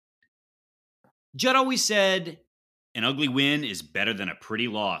Judd always said, an ugly win is better than a pretty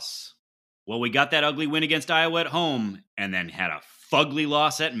loss. Well, we got that ugly win against Iowa at home and then had a fugly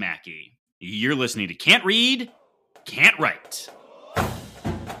loss at Mackey. You're listening to Can't Read, Can't Write.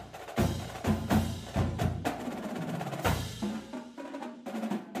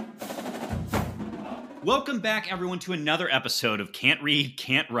 Welcome back, everyone, to another episode of Can't Read,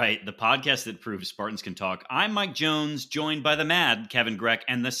 Can't Write, the podcast that proves Spartans can talk. I'm Mike Jones, joined by the mad Kevin Greck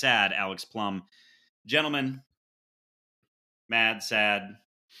and the sad Alex Plum. Gentlemen, mad, sad,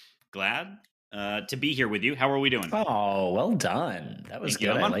 glad to be here with you. How are we doing? Oh, well done. That was good.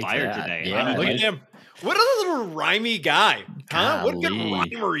 I'm on fire today. Yeah, look at him. What a little rhymey guy, huh? What a good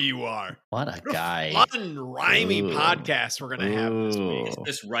rhymer you are. What a guy. Fun, rhymey podcast we're going to have this week. It's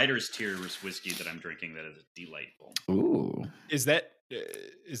this writer's tears whiskey that I'm drinking that is delightful. Ooh. Is that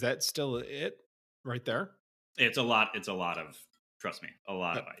still it right there? It's a lot of, trust me, a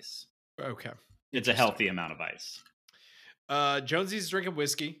lot of ice. Okay. It's a healthy amount of ice. Jonesy's drinking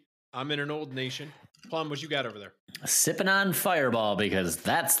whiskey. I'm in an old nation. Plum, what you got over there? Sipping on Fireball because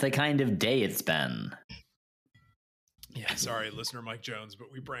that's the kind of day it's been. Yeah, sorry, listener Mike Jones,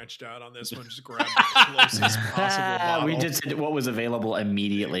 but we branched out on this one. Just grabbed the closest possible bottle. We just did what was available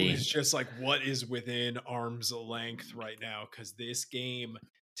immediately. It's just like what is within arm's length right now, because this game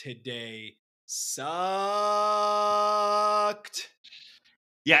today sucked.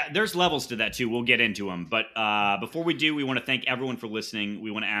 Yeah, there's levels to that too. We'll get into them. But before we do, we want to thank everyone for listening. We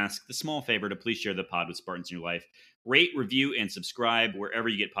want to ask the small favor to please share the pod with Spartans in your life. Rate, review, and subscribe wherever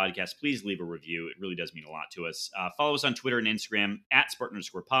you get podcasts. Please leave a review. It really does mean a lot to us. Follow us on Twitter and Instagram at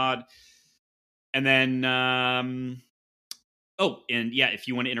Spartan_pod. And then, if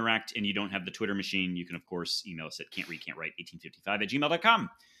you want to interact and you don't have the Twitter machine, you can, of course, email us at can'treadcan'twrite1855@gmail.com.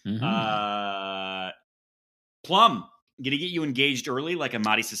 Mm-hmm. Plum. Going to get you engaged early like a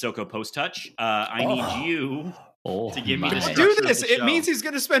Madi Sissoko post touch. I need you to give me the structure do this. of the It show. means he's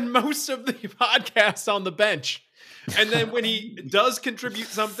going to spend most of the podcast on the bench. And then when he does contribute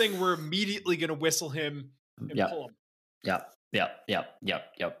something, we're immediately going to whistle him and pull him. Yep.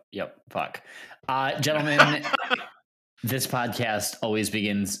 Fuck. Gentlemen, this podcast always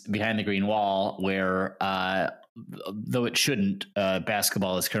begins behind the green wall where, though it shouldn't,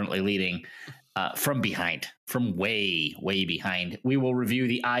 basketball is currently leading. From way behind. We will review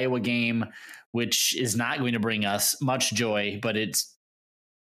the Iowa game, which is not going to bring us much joy, but it's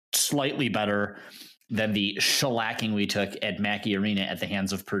slightly better than the shellacking we took at Mackey Arena at the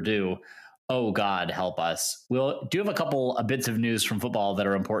hands of Purdue. Oh, God, help us. We'll do have a couple of bits of news from football that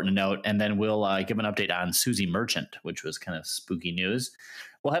are important to note, and then we'll give an update on Susie Merchant, which was kind of spooky news.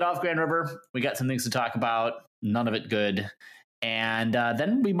 We'll head off Grand River. We got some things to talk about. None of it good. And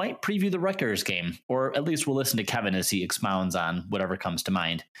then we might preview the Rutgers game, or at least we'll listen to Kevin as he expounds on whatever comes to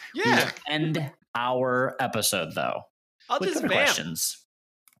mind. Yeah. We will end our episode, though, with other questions.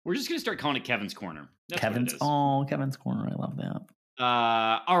 We're just going to start calling it Kevin's Corner. That's Kevin's Corner. I love that.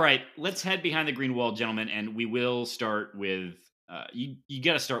 All right. Let's head behind the green wall, gentlemen, and we will start with you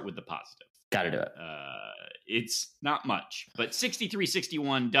got to start with the positive. Got to do it. It's not much, but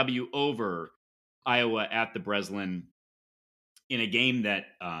 63-61 W over Iowa at the Breslin. In a game that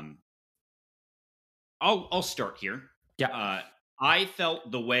I'll start here. Yeah. I felt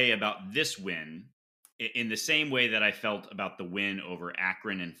the way about this win in the same way that I felt about the win over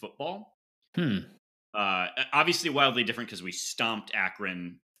Akron in football. Obviously wildly different because we stomped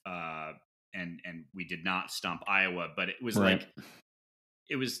Akron and we did not stomp Iowa, but it was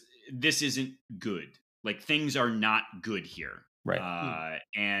this isn't good. Like things are not good here. Right.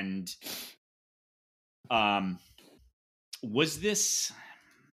 Was this?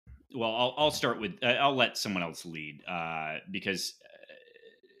 Well, I'll start with. I'll let someone else lead because,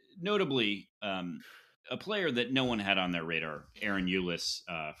 notably, a player that no one had on their radar, Aaron Eulis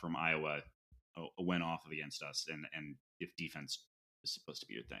from Iowa, went off against us. And if defense is supposed to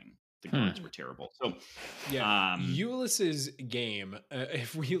be your thing, the guards were terrible. So, yeah, Eulis's game.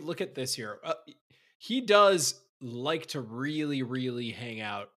 If we look at this here, he does like to really, really hang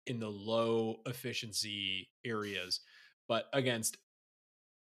out in the low efficiency areas. But against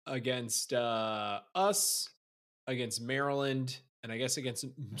us, against Maryland, and I guess against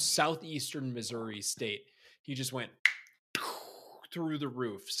Southeastern Missouri State, he just went through the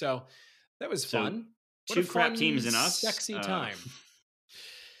roof. So that was fun. What two crap teams in us. Sexy time.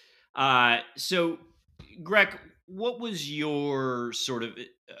 So, Greg, what was your sort of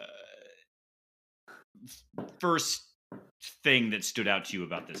first thing that stood out to you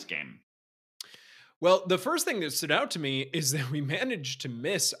about this game? Well, the first thing that stood out to me is that we managed to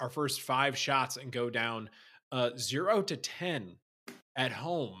miss our first 5 shots and go down 0-10 at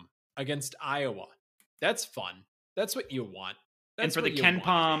home against Iowa. That's fun. That's what you want. And for the Ken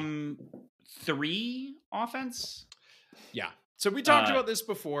Pom 3 offense? Yeah. So we talked about this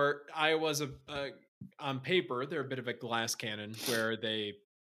before. Iowa's on paper, they're a bit of a glass cannon where they,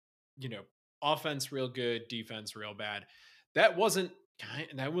 offense real good, defense real bad. That wasn't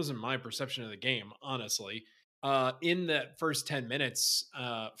my perception of the game, honestly. In the first 10 minutes,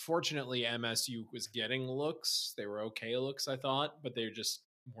 fortunately, MSU was getting looks. They were okay looks, I thought, but they just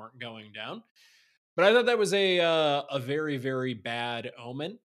weren't going down. But I thought that was a very, very bad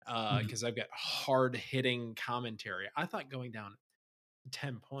omen because I've got hard hitting commentary. I thought going down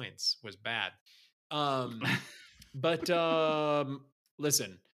 10 points was bad. But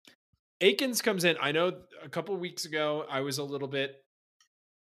listen, Akins comes in. I know a couple weeks ago I was a little bit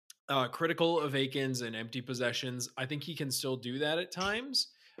critical of Akins and empty possessions. I think he can still do that at times.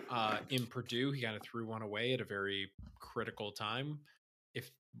 In Purdue, he kind of threw one away at a very critical time, if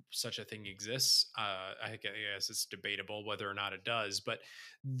such a thing exists. I guess it's debatable whether or not it does, but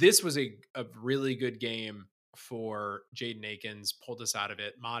this was a really good game for Jaden Akins, pulled us out of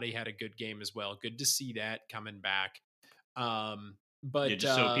it. Mahdi had a good game as well. Good to see that coming back. But yeah,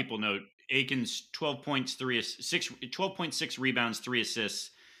 just so people know, Akins 12 points, 12.6 rebounds, 3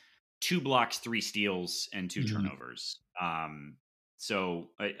 assists, 2 blocks, 3 steals, and 2 turnovers. So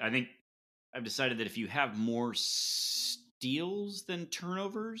I think I've decided that if you have more steals than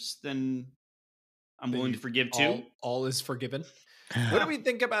turnovers, then I'm willing to forgive too. All is forgiven. What do we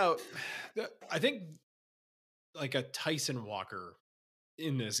think about? I think like a Tyson Walker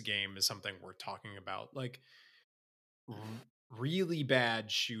in this game is something we're talking about. Like really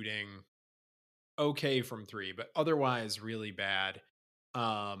bad shooting, okay from 3, but otherwise really bad.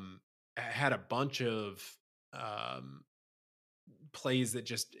 Had a bunch of plays that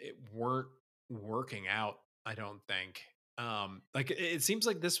just weren't working out, I don't think. Like it seems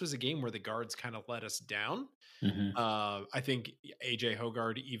like this was a game where the guards kind of let us down. I think AJ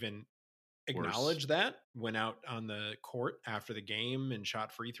Hoggard even acknowledged that, went out on the court after the game and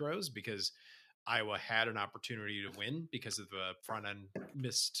shot free throws because Iowa had an opportunity to win because of the front end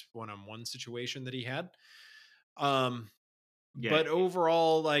missed one-on-one situation that he had. But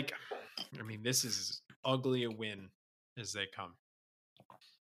overall, like, I mean, this is ugly a win as they come.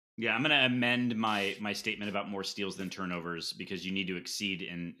 Yeah, I'm going to amend my statement about more steals than turnovers because you need to exceed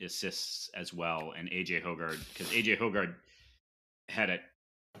in assists as well. And AJ Hoggard, because AJ Hoggard had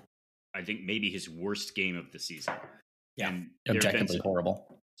I think maybe his worst game of the season. Yeah, and objectively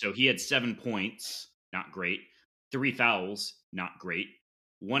horrible. So he had 7 points, not great. 3 fouls, not great.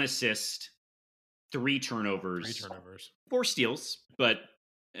 1 assist, 3 turnovers, 4 steals. But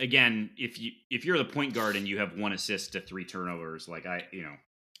again, if you're the point guard and you have 1 assist to 3 turnovers, like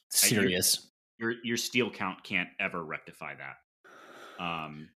serious, your steal count can't ever rectify that.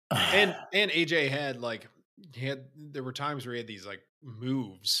 And AJ had there were times where he had these like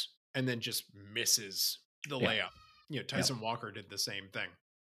moves and then just misses the layup. Tyson Walker did the same thing.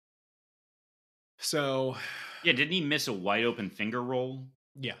 So yeah, didn't he miss a wide open finger roll?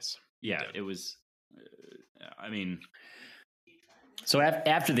 Yes. Yeah, it was. I mean. So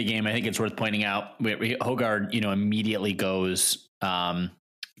after the game, I think it's worth pointing out Hoggard, immediately goes to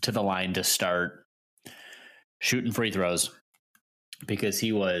the line to start shooting free throws because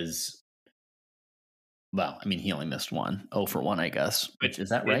he was, well, I mean, he only missed 1, 0 for 1, I guess. But is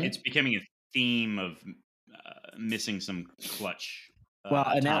that right? It's becoming a theme of missing some clutch. Well,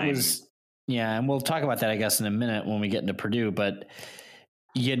 and time. That was, and we'll talk about that, I guess, in a minute when we get into Purdue. But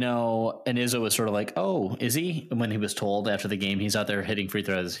and Izzo was sort of like, "Oh, is he?" When he was told after the game, he's out there hitting free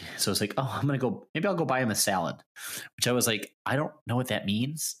throws. So it's like, "Oh, I'm gonna go. Maybe I'll go buy him a salad," which I was like, I don't know what that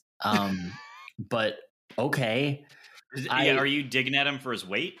means. But okay. Are you digging at him for his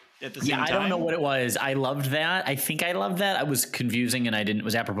weight at the same time? I don't know what it was. I loved that. I think I loved that. I was confusing and it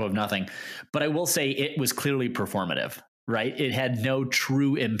was apropos of nothing. But I will say it was clearly performative, right? It had no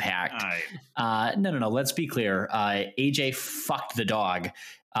true impact. No. Let's be clear. AJ fucked the dog.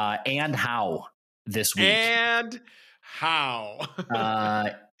 And how this week. And how.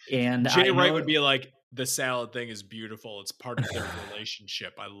 And Jay Wright would be like, the salad thing is beautiful. It's part of their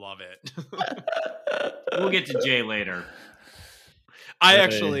relationship. I love it. We'll get to Jay later. I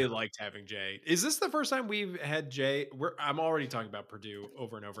actually liked having Jay. Is this the first time we've had Jay? I'm already talking about Purdue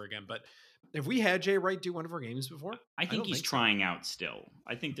over and over again, but have we had Jay Wright do one of our games before? I think he's trying out still.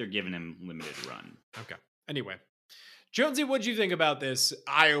 I think they're giving him limited run. Okay. Anyway, Jonesy, what'd you think about this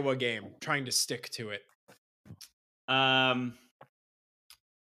Iowa game? Trying to stick to it.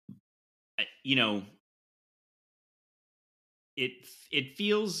 It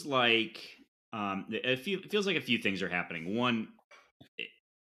feels like feels like a few things are happening. One,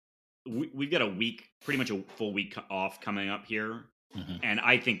 we've got a week, pretty much a full week off coming up here, and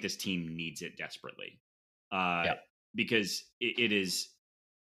I think this team needs it desperately, because it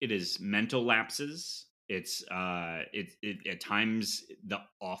is mental lapses. It's it at times the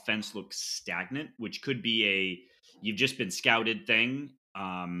offense looks stagnant, which could be you've just been scouted thing,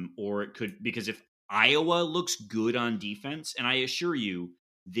 or it could, because if Iowa looks good on defense, and I assure you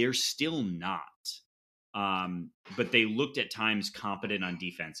they're still not, but they looked at times competent on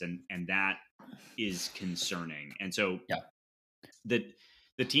defense, and that is concerning. And so the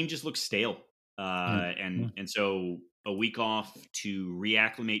team just looks stale, and so a week off to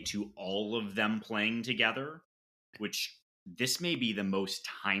reacclimate to all of them playing together, which this may be the most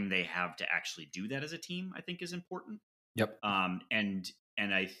time they have to actually do that as a team, I think is important. Yep.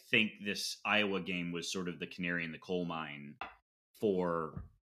 And I think this Iowa game was sort of the canary in the coal mine for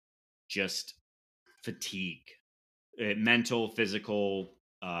just fatigue, mental, physical,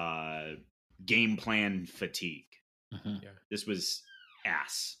 game plan fatigue. This was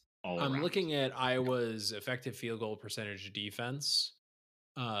ass all around. I'm looking at Iowa's effective field goal percentage defense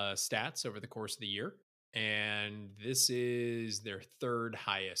stats over the course of the year, and this is their third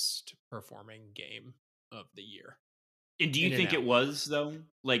highest performing game of the year. And do you think it was, though?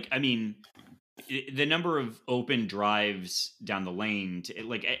 Like, I mean, the number of open drives down the lane,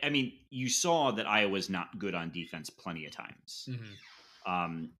 I mean, you saw that Iowa's not good on defense plenty of times.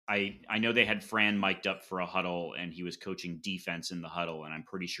 I know they had Fran mic'd up for a huddle, and he was coaching defense in the huddle, and I'm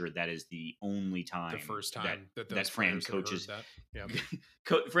pretty sure that is the only time, the first time that Fran coaches that. Yeah.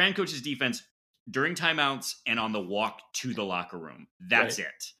 Fran coaches defense during timeouts and on the walk to the locker room. That's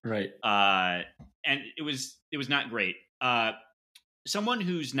it. Right. And it was not great. Someone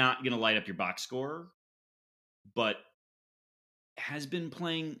who's not going to light up your box score, but has been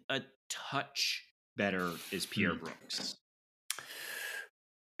playing a touch better is Pierre Brooks.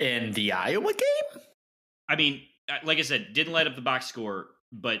 In the Iowa game? I mean, like I said, didn't light up the box score,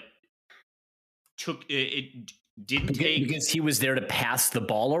 but took it. Didn't take, because he was there to pass the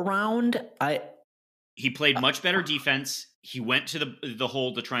ball around. He played much better defense. He went to the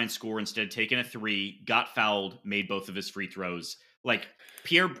hole to try and score instead of taking a three. Got fouled. Made both of his free throws. Like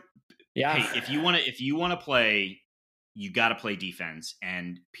Pierre. Yeah. Hey, if you want to play, you got to play defense.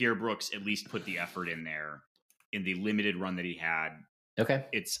 And Pierre Brooks at least put the effort in there in the limited run that he had. Okay.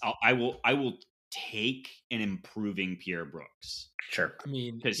 I will take an improving Pierre Brooks. Sure. I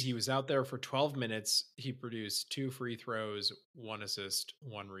mean, he was out there for 12 minutes. He produced 2 free throws, 1 assist,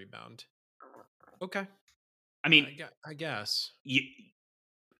 1 rebound. Okay. I mean, I guess.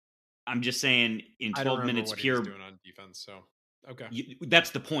 I'm just saying, in 12 minutes, Pierre was doing on defense. So, okay. That's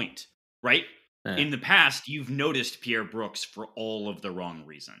the point, right? In the past, you've noticed Pierre Brooks for all of the wrong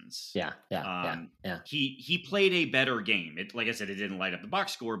reasons. Yeah. He played a better game. Like I said, it didn't light up the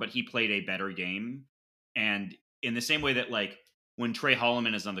box score, but he played a better game. And in the same way that, like, when Trey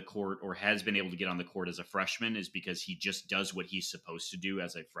Holloman is on the court or has been able to get on the court as a freshman is because he just does what he's supposed to do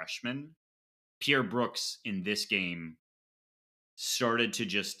as a freshman. Pierre Brooks in this game started to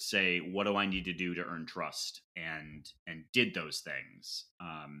just say, what do I need to do to earn trust? And did those things.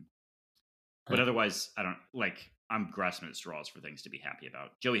 But otherwise, I'm grasping at straws for things to be happy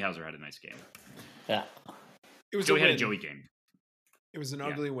about. Joey Hauser had a nice game. Yeah. Joey had a Joey game. It was an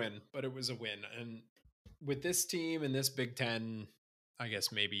ugly win, but it was a win. And with this team and this Big Ten, I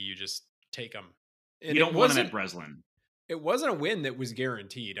guess maybe you just take them. And you don't want them at Breslin. It wasn't a win that was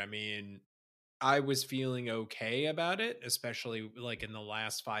guaranteed. I mean, I was feeling okay about it, especially like in the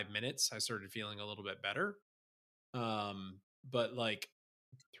last 5 minutes. I started feeling a little bit better. But like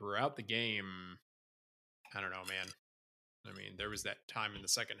throughout the game, I don't know, man. I mean, there was that time in the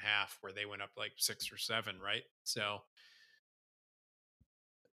second half where they went up like 6 or 7, right? So,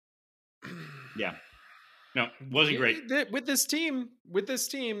 yeah, no, wasn't great with this team.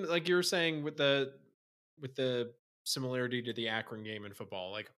 Like you were saying, with the similarity to the Akron game in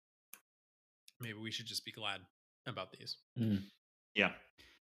football, like maybe we should just be glad about these. Yeah,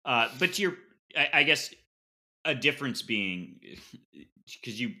 but to I guess a difference being,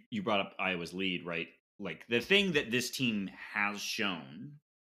 because you brought up Iowa's lead, right? Like the thing that this team has shown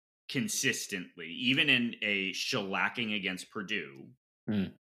consistently, even in a shellacking against Purdue,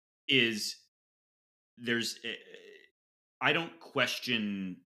 is I don't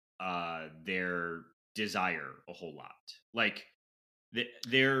question their desire a whole lot. Like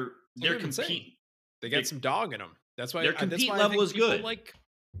they're compete. They got some dog in them. That's why their compete level is good. Like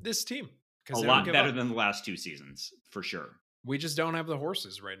this team, a lot better than the last 2 seasons for sure. We just don't have the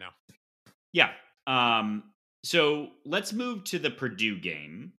horses right now. Yeah. So let's move to the Purdue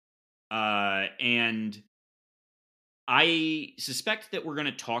game. And I suspect that we're going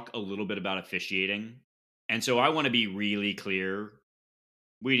to talk a little bit about officiating. And so I want to be really clear.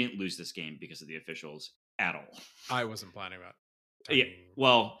 We didn't lose this game because of the officials at all. I wasn't planning about Yeah.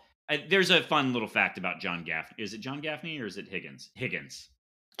 Well, there's a fun little fact about John Gaffney. Is it John Gaffney or is it Higgins? Higgins.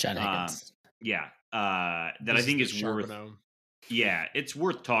 John Higgins. Yeah. That I think is worth. Charbonneau. Yeah, it's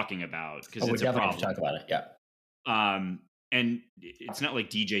worth talking about because it's a problem. Talk about it. Yeah. And it's not like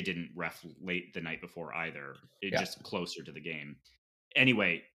DJ didn't ref late the night before either. It's just closer to the game.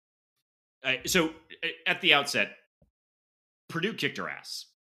 Anyway, so at the outset, Purdue kicked her ass.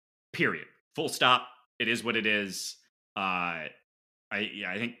 Period. Full stop. It is what it is. I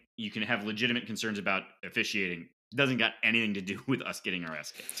think you can have legitimate concerns about officiating. It doesn't got anything to do with us getting our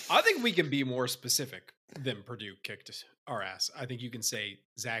ass kicked. I think we can be more specific than Purdue kicked our ass. I think you can say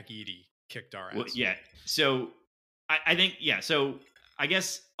Zach Edey kicked our ass. Well, yeah. So I think, so I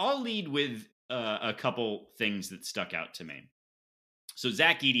guess I'll lead with a couple things that stuck out to me. So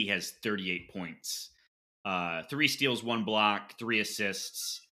Zach Edey has 38 points, 3 steals, 1 block, 3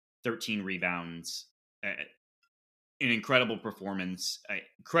 assists, 13 rebounds. An incredible performance.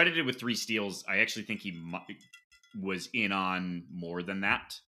 Credited with 3 steals. I actually think he was in on more than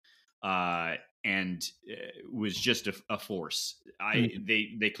that. And was just a force.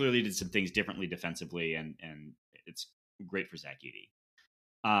 They clearly did some things differently defensively, and it's great for Zach Edey.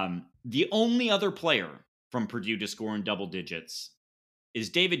 The only other player from Purdue to score in double digits is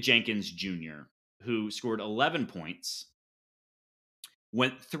David Jenkins Jr., who scored 11 points,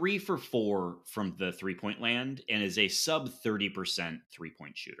 went 3 for 4 from the 3-point land, and is a sub 30%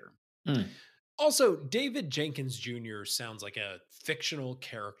 3-point shooter. Also, David Jenkins Jr. sounds like a fictional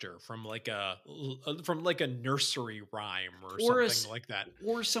character from like a nursery rhyme or something like that,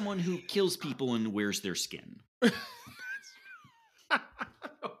 or someone who kills people and wears their skin.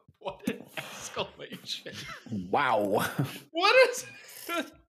 What an exclamation! Wow, what is?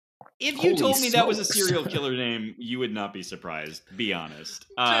 If you told me that was a serial killer name, you would not be surprised. Be honest.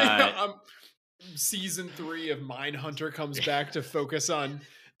 Season 3 of Mindhunter comes back to focus on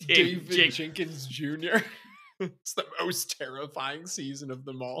David Jenkins Jr. It's the most terrifying season of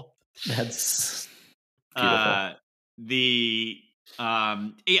them all. That's beautiful.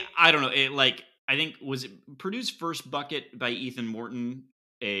 I don't know. I think was it Purdue's first bucket by Ethan Morton,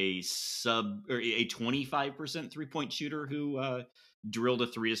 a 25% 3-point shooter who drilled a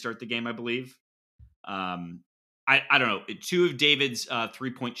 3 to start the game, I believe. I don't know. 2 of David's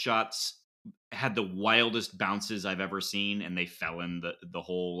 3-point shots had the wildest bounces I've ever seen, and they fell in the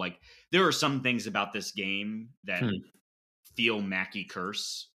hole. Like, there are some things about this game that feel Mackey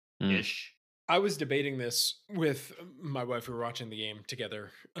curse-ish. I was debating this with my wife. We were watching the game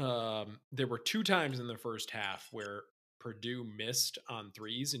together. There were 2 times in the first half where Purdue missed on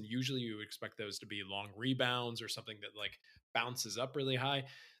threes, and usually you would expect those to be long rebounds or something that like bounces up really high.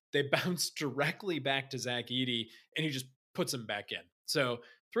 They bounced directly back to Zach Edey, and he just puts them back in. So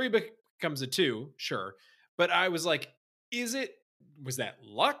 3 becomes a 2, sure. But I was like, was that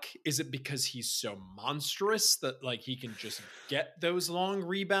luck? Is it because he's so monstrous that like he can just get those long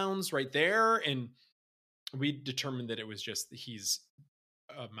rebounds right there? And we determined that it was just he's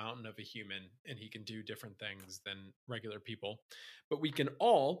a mountain of a human and he can do different things than regular people. But we can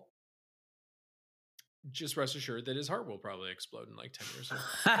all just rest assured that his heart will probably explode in like 10 years.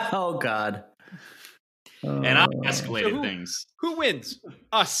 Oh God. And I escalated things. Who wins?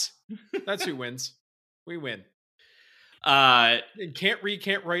 Us. That's who wins. We win. And Can't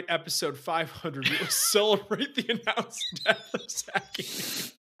write episode 500. We will celebrate the announced death of Zach.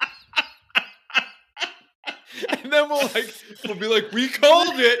 And then we'll be like, we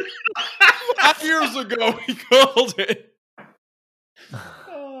called it 5 years ago. We called it.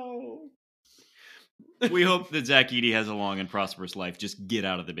 Oh. We hope that Zach Edey has a long and prosperous life. Just get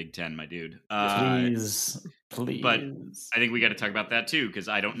out of the Big Ten, my dude. Please. But I think we got to talk about that too, because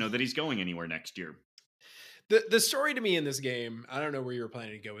I don't know that he's going anywhere next year. The story to me in this game, I don't know where you were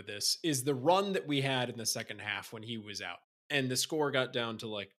planning to go with this, is the run that we had in the second half when he was out. And the score got down to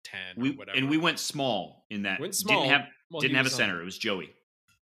like 10 or whatever. And we went small in that. Didn't have a center. It was Joey.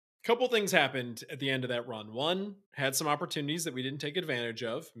 Couple things happened at the end of that run. One, had some opportunities that we didn't take advantage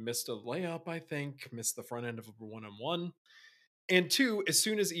of. Missed a layup, I think. Missed the front end of a 1-on-1. And 2, as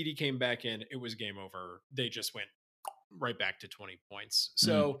soon as Edey came back in, it was game over. They just went right back to 20 points.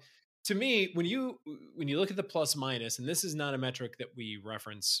 So to me, when you look at the plus minus, and this is not a metric that we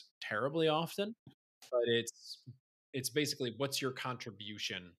reference terribly often, but it's basically what's your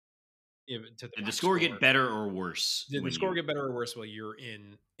contribution to the Did the score get better or worse? Did the score get better or worse while you're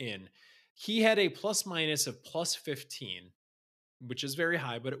in? He had a plus minus of plus 15, which is very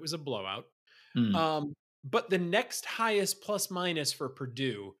high, but it was a blowout. But the next highest plus minus for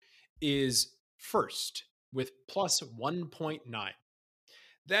Purdue is first with plus 1.9.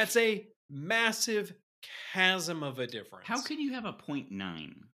 That's a massive chasm of a difference. How can you have a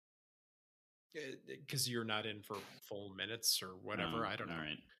 0.9? Because you're not in for full minutes or whatever. I don't know.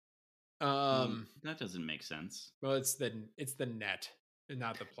 All right. That doesn't make sense. Well, it's the net,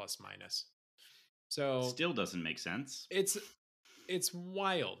 not the plus minus. So still doesn't make sense. It's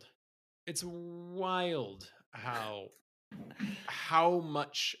wild. It's wild how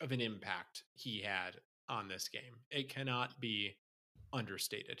much of an impact he had on this game. It cannot be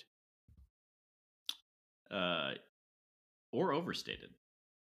understated. Or overstated.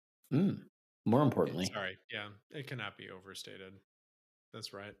 More importantly. Sorry. Yeah, it cannot be overstated.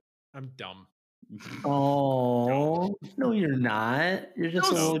 That's right. I'm dumb. Oh, no, you're not. You're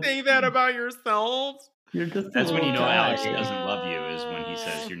just Don't say that about yourself. You're just. That's when you know Alex doesn't love you, is when he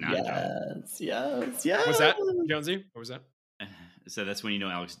says you're not dumb. Yes. What's that, Jonesy? What was that? So that's when you know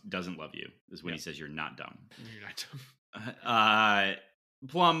Alex doesn't love you, is when he says you're not dumb. You're not dumb.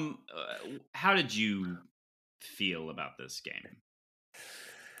 Plum, how did you feel about this game?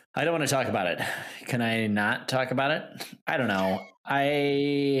 I don't want to talk about it. Can I not talk about it? I don't know.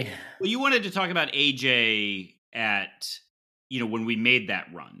 Well, you wanted to talk about AJ at, when we made that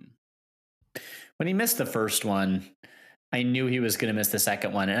run. When he missed the first one, I knew he was going to miss the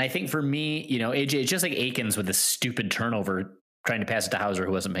second one. And I think for me, AJ, it's just like Akins with a stupid turnover, trying to pass it to Hauser,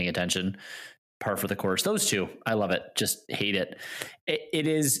 who wasn't paying attention. Par for the course. Those two, I love it. Just hate it. It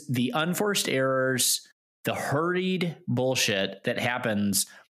is the unforced errors, the hurried bullshit that happens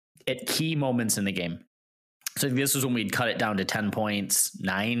at key moments in the game. So this was when we'd cut it down to 10 points,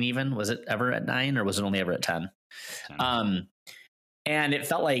 9 even. Was it ever at 9 or was it only ever at 10? 10. And it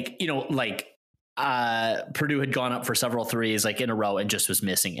felt like, Purdue had gone up for several threes like in a row and just was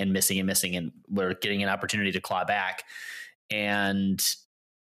missing. And we're getting an opportunity to claw back. And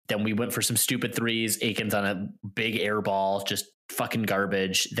then we went for some stupid threes. Akins on a big air ball, just fucking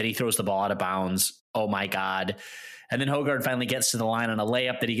garbage. Then he throws the ball out of bounds. Oh my God. And then Hogard finally gets to the line on a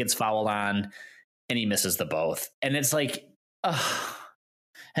layup that he gets fouled on and he misses the both. And it's like,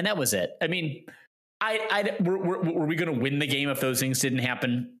 and that was it. I mean, were we going to win the game if those things didn't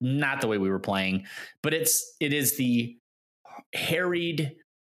happen? Not the way we were playing, but it is the hurriedness,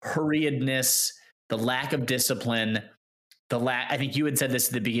 the lack of discipline, I think you had said this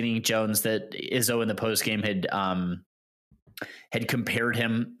at the beginning, Jones, that Izzo in the postgame had compared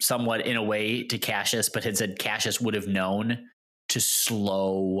him somewhat in a way to Cassius, but had said Cassius would have known to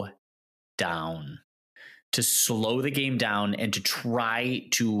slow down, to slow the game down and to try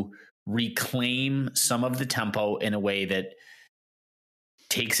to reclaim some of the tempo in a way that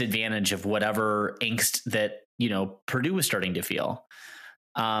takes advantage of whatever angst that, Purdue was starting to feel.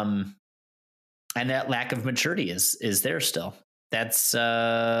 And that lack of maturity is there still. That's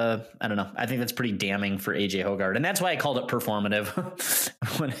I don't know. I think that's pretty damning for AJ Hogard, and that's why I called it performative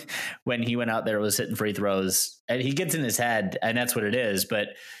when he went out there, was hitting free throws, and he gets in his head, and that's what it is.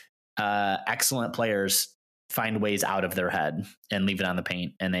 But excellent players find ways out of their head and leave it on the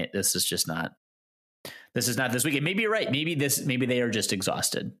paint, and this is not this weekend. Maybe you're right. Maybe they are just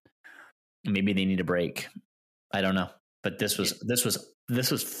exhausted. Maybe they need a break. I don't know. But this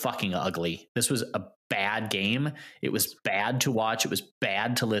was fucking ugly. This was a bad game. It was bad to watch. It was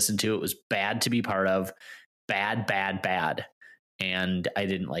bad to listen to. It was bad to be part of. Bad. And I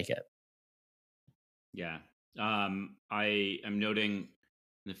didn't like it. Yeah. I am noting in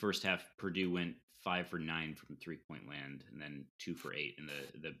the first half, Purdue went 5 for 9 from 3-point land, and then 2 for 8 in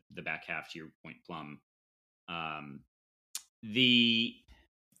the back half. To your point, Plum.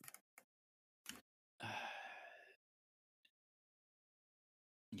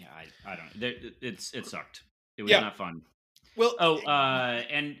 Yeah, I don't know. It sucked. It was not fun. Well,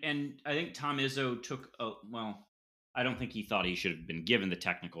 and I think Tom Izzo took I don't think he thought he should have been given the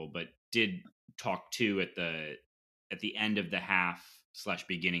technical, but did talk to at the end of the half /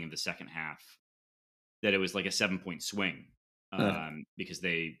 beginning of the second half that it was like a 7-point swing because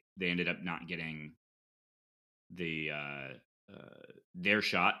they ended up not getting their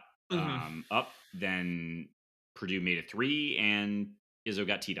shot up. Then Purdue made a 3 and Izzo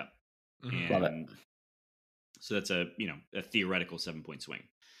got teed up. Mm-hmm. Love it. So that's a theoretical 7-point swing.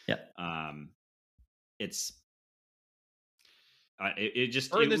 Yeah. It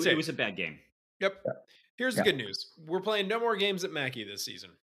was a bad game. Yep. Here's the good news. We're playing no more games at Mackey this season.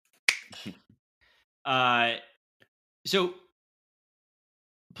 So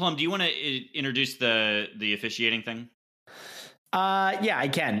Plum, do you want to introduce the officiating thing? Yeah, I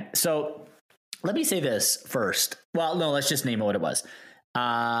can. So let me say this first. Well, no, let's just name it what it was.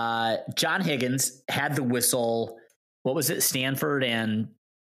 John Higgins had the whistle. What was it? Stanford and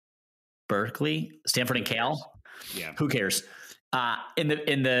Cal. Yeah. Who cares? In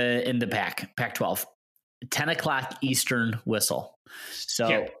the Pac-12, 10 o'clock Eastern whistle.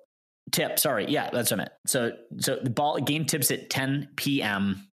 So tip. Sorry. Yeah, that's what I meant. So the game tips at 10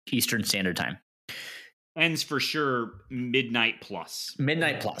 p.m. Eastern Standard Time. Ends for sure midnight plus.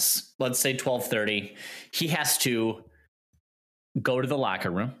 Let's say 12:30. He has to go to the locker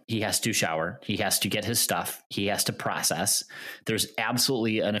room. He has to shower. He has to get his stuff. He has to process. There's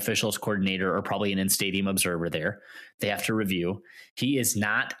absolutely an officials coordinator or probably an in-stadium observer there. They have to review. He is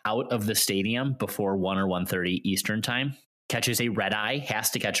not out of the stadium before 1 or 1:30 Eastern time. Catches a red eye, has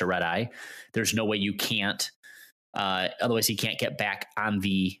to catch a red eye. There's no way you can't. Otherwise, he can't get back on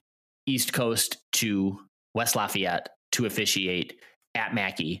the East Coast to West Lafayette to officiate at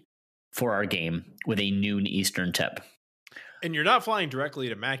Mackey for our game with a noon Eastern tip. And you're not flying directly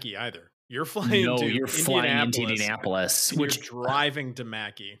to Mackey either. You're flying into Indianapolis, which you're driving to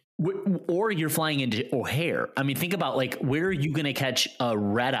Mackey. Or you're flying into O'Hare. I mean, think about where are you going to catch a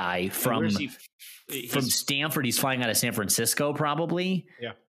red eye from Stanford? He's flying out of San Francisco, probably.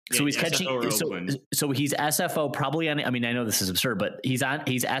 Yeah. So he's catching. So he's SFO probably on. I mean, I know this is absurd, but he's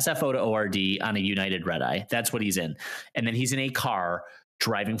SFO to ORD on a United red eye. That's what he's in, and then he's in a car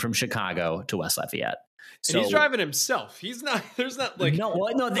driving from Chicago to West Lafayette. So and he's driving himself. He's not. There's not he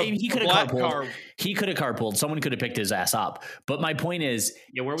could have carpooled. He could have carpooled. Someone could have picked his ass up. But my point is,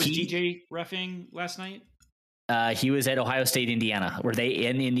 where was DJ reffing last night? He was at Ohio State, Indiana. Were they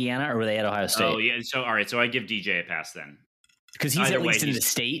in Indiana or were they at Ohio State? Oh yeah. So all right. So I give DJ a pass then. Because he's at least in the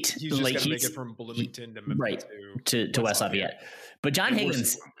state. He's just going to make it from Bloomington to Memphis to West Lafayette. But John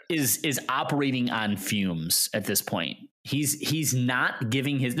Higgins is operating on fumes at this point. He's not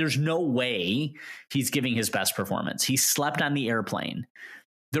giving there's no way he's giving his best performance. He slept on the airplane.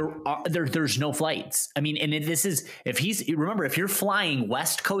 There's no flights. I mean, and if you're flying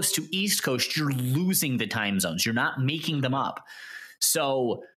West Coast to East Coast, you're losing the time zones. You're not making them up.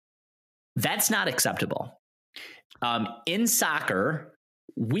 So that's not acceptable. In soccer,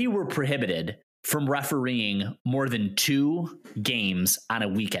 we were prohibited from refereeing more than 2 games on a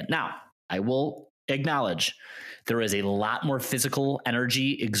weekend. Now, I will acknowledge there is a lot more physical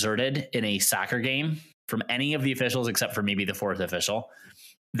energy exerted in a soccer game from any of the officials, except for maybe the 4th official,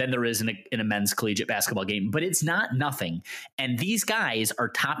 than there is in a men's collegiate basketball game. But it's not nothing. And these guys are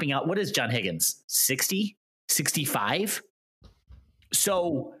topping out. What is John Higgins? 60? 65?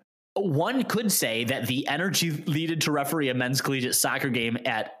 So one could say that the energy needed to referee a men's collegiate soccer game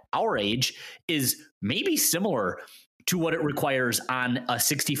at our age is maybe similar to what it requires on a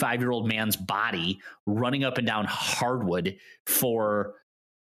 65-year-old man's body running up and down hardwood for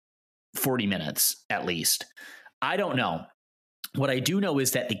 40 minutes at least. I don't know. What I do know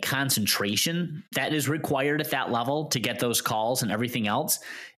is that the concentration that is required at that level to get those calls and everything else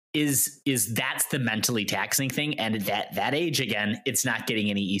is that's the mentally taxing thing. And at that age, again, it's not getting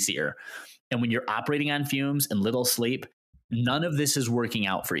any easier. And when you're operating on fumes and little sleep, none of this is working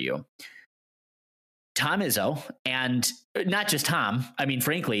out for you. Tom Izzo, and not just Tom, I mean,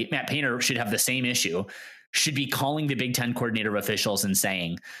 frankly, Matt Painter should have the same issue, should be calling the Big Ten coordinator officials and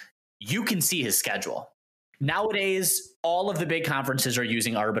saying, you can see his schedule. Nowadays, all of the big conferences are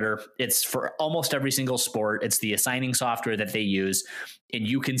using Arbiter. It's for almost every single sport. It's the assigning software that they use. And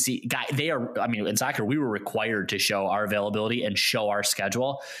you can see, in soccer, we were required to show our availability and show our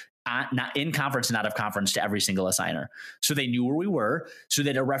schedule, not in conference and out of conference, to every single assigner. So they knew where we were, so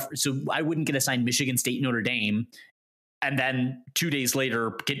that so I wouldn't get assigned Michigan State, Notre Dame, and then 2 days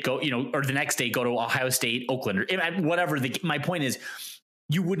later or the next day go to Ohio State, Oakland, or whatever. My point is,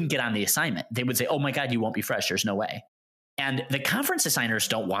 you wouldn't get on the assignment. They would say, oh my God, you won't be fresh. There's no way. And the conference assigners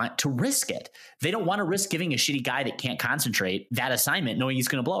don't want to risk it. They don't want to risk giving a shitty guy that can't concentrate that assignment knowing he's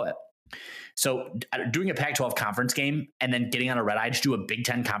going to blow it. So doing a Pac-12 conference game and then getting on a red eye to do a Big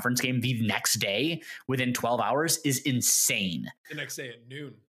Ten conference game the next day within 12 hours is insane. The next day at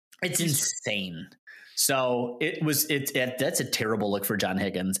noon. It's insane. So that's a terrible look for John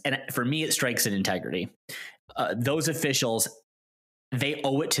Higgins. And for me, it strikes at integrity. Those officials, they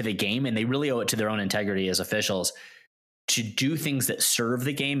owe it to the game, and they really owe it to their own integrity as officials to do things that serve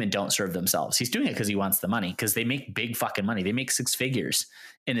the game and don't serve themselves. He's doing it because he wants the money, because they make big fucking money. They make 6 figures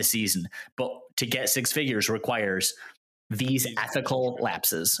in a season, but to get 6 figures requires these ethical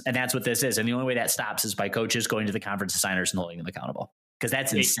lapses. And that's what this is. And the only way that stops is by coaches going to the conference assigners and holding them accountable, because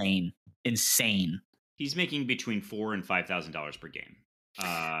that's insane. Insane. He's making between $4,000 and $5,000 per game.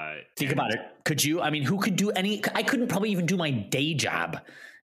 Think about it. Who could do I couldn't probably even do my day job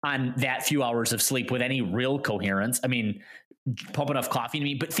on that few hours of sleep with any real coherence. I mean, pump enough coffee to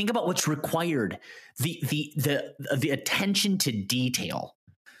me. But think about what's required: the attention to detail.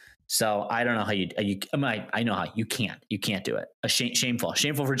 So I don't know how I know how you can't do it. Shameful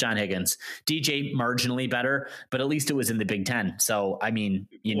for John Higgins. DJ marginally better, but at least it was in the Big Ten. So I mean,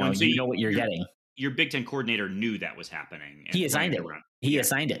 you know what you're getting. Your Big Ten coordinator knew that was happening. He assigned it. He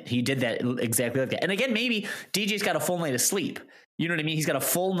assigned it. He did that exactly like that. And again, maybe DJ's got a full night of sleep. You know what I mean? He's got a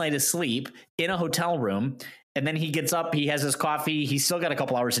full night of sleep in a hotel room. And then he gets up, he has his coffee. He's still got a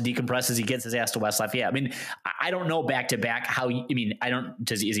couple hours to decompress as he gets his ass to West Lafayette. I mean, I don't know back to back how, is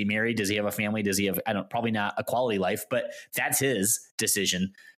he married? Does he have a family? Does he have, probably not a quality life, but that's his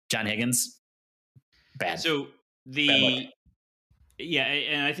decision. John Higgins, bad. So and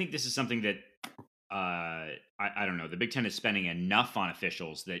I think this is something that, I don't know. The Big Ten is spending enough on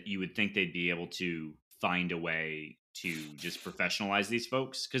officials that you would think they'd be able to find a way to just professionalize these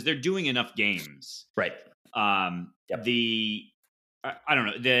folks because they're doing enough games. Right. I don't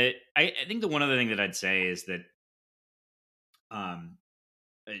know. I think the one other thing that I'd say is that,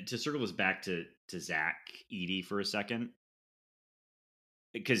 to circle us back to Zach Edey for a second,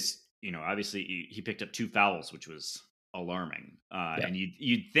 because, obviously he picked up 2 fouls, which was alarming. And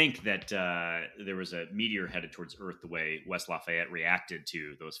you'd think that there was a meteor headed towards Earth the way West Lafayette reacted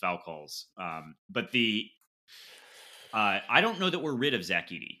to those foul calls. But I don't know that we're rid of Zach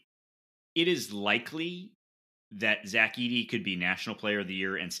Edey. It is likely that Zach Edey could be National Player of the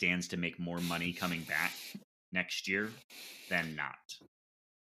Year and stands to make more money coming back next year than not.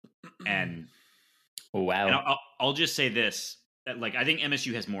 And wow, and I'll just say this: that, I think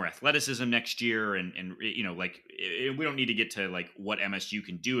MSU has more athleticism next year, and we don't need to get to what MSU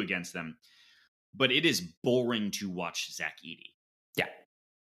can do against them, but it is boring to watch Zach Edey. Yeah,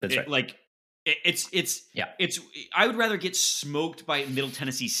 that's right. It's I would rather get smoked by Middle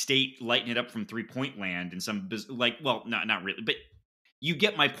Tennessee State, lighting it up from 3-point land and some not really, but you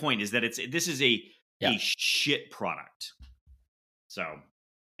get my point. Is that this is a shit product. So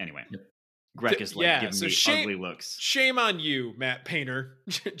anyway, Greg is giving me ugly looks. Shame on you, Matt Painter.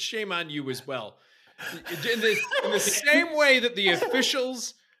 Shame on you as well. In the same way that the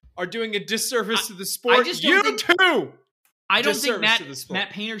officials are doing a disservice to the sport, you too. I don't think Matt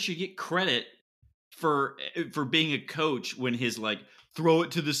Painter should get credit for being a coach when his throw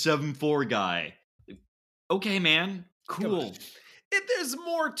it to the 7-4 guy. Okay, man, cool. There's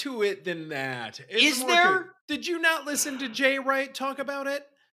more to it than that. Is there? Did you not listen to Jay Wright talk about it?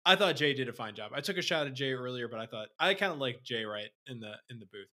 I thought Jay did a fine job. I took a shot at Jay earlier, but I kind of like Jay Wright in the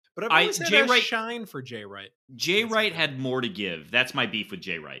booth. But I've always had a shine for Jay Wright. Jay Wright had more to give. That's my beef with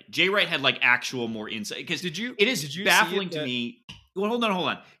Jay Wright. Jay Wright had actual more insight. Because it is baffling to me. Well, hold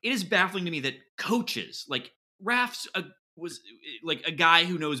on. It is baffling to me that coaches Raf's was a guy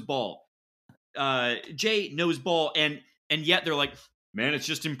who knows ball. Jay knows ball, and yet they're like, man, it's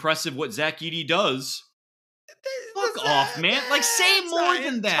just impressive what Zach Edey does. Fuck off, man. Say more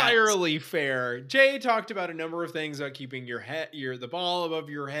than that. Entirely fair. Jay talked about a number of things about keeping the ball above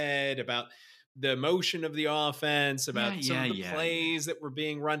your head, about the motion of the offense, about some of the plays that were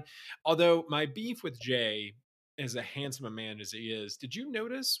being run. Although my beef with Jay, as a handsome a man as he is, did you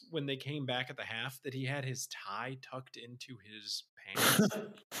notice when they came back at the half that he had his tie tucked into his pants?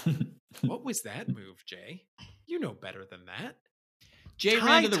 What was that move, Jay? You know better than that. Jay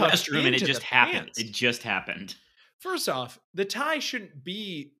ran to the restroom and it just happened. It just happened. First off, the tie shouldn't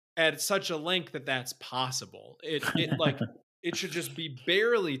be at such a length that that's possible. It should just be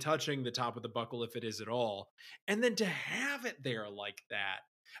barely touching the top of the buckle if it is at all. And then to have it there like that,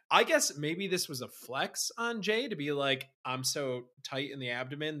 I guess maybe this was a flex on Jay to be like, I'm so tight in the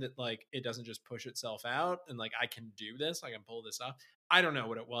abdomen that it doesn't just push itself out and I can do this, I can pull this off. I don't know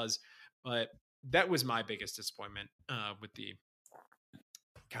what it was, but that was my biggest disappointment with the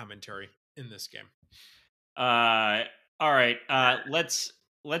commentary in this game. All right. Let's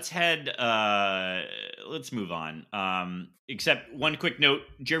head. Let's move on. Except one quick note: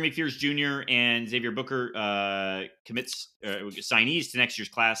 Jeremy Fears Jr. and Xavier Booker signees to next year's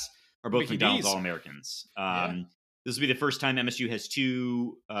class are both McDonald's All-Americans. This will be the first time MSU has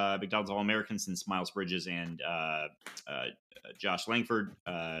 2 McDonald's All-Americans since Miles Bridges and Josh Langford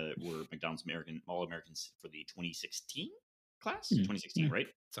were McDonald's All-Americans for the 2016 class. 2016, right?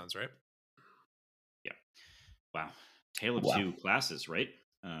 Sounds right. Yeah. Wow. Tale of 2 classes, right?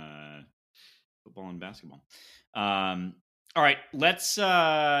 Football and basketball. All right, let's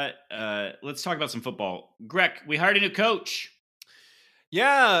talk about some football. Greg, we hired a new coach.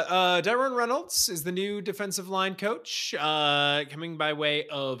 Yeah, Darren Reynolds is the new defensive line coach, coming by way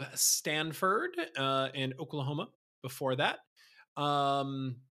of Stanford and Oklahoma before that.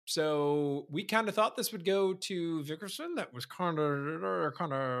 So we kind of thought this would go to Vickerson. That was kind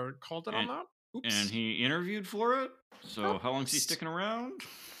of called it on that. Oops. And he interviewed for it. So how long is he Oops. sticking around?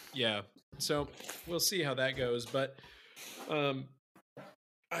 Yeah. So we'll see how that goes. But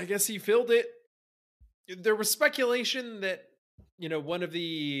I guess he filled it. There was speculation that, one of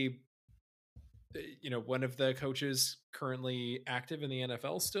the coaches currently active in the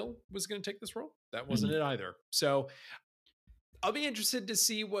NFL still was going to take this role. That wasn't it either. So I'll be interested to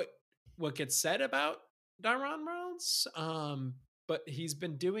see what gets said about Dyron Reynolds. But he's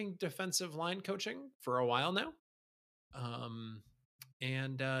been doing defensive line coaching for a while now.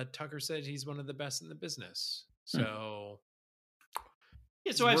 And Tucker said he's one of the best in the business. So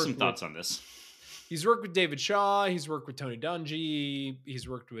yeah, so I have some thoughts on this. He's worked with David Shaw. He's worked with Tony Dungy. He's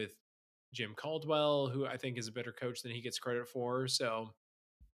worked with Jim Caldwell, who I think is a better coach than he gets credit for. So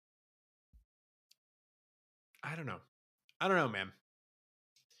I don't know, man.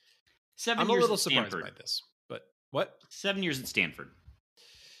 I'm a little surprised by this, but what? 7 years at Stanford.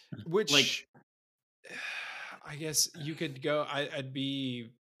 Which, like, I guess you could go. I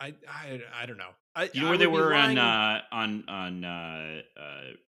don't know. You know where they were on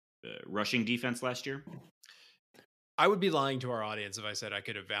rushing defense last year? I would be lying to our audience if I said I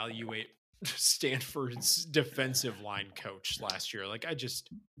could evaluate Stanford's defensive line coach last year. Like, I just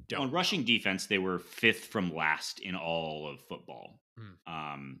don't. On rushing defense, they were 5th from last in all of football.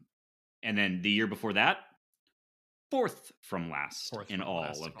 And then the year before that, 4th from last in all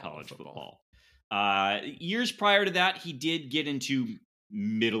of college football. Years prior to that, he did get into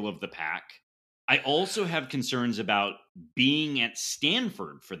middle of the pack. I also have concerns about being at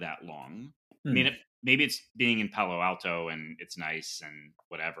Stanford for that long. I mean, maybe it's being in Palo Alto and it's nice and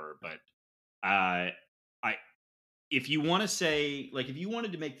whatever, but if you want to say, like, if you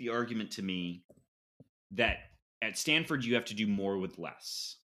wanted to make the argument to me that at Stanford you have to do more with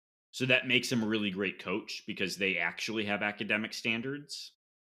less, so that makes him a really great coach because they actually have academic standards,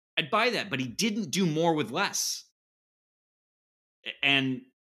 I'd buy that. But he didn't do more with less. And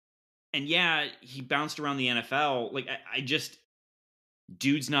yeah, he bounced around the NFL. Like, I just,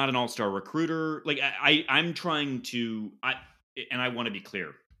 dude's not an all-star recruiter. Like, I'm trying to, and I want to be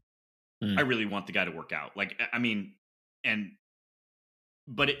clear. I really want the guy to work out. Like, I mean,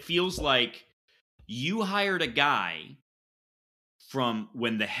 but it feels like you hired a guy from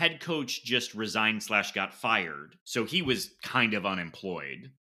when the head coach just resigned / got fired. So he was kind of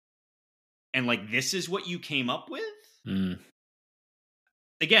unemployed. And like, this is what you came up with?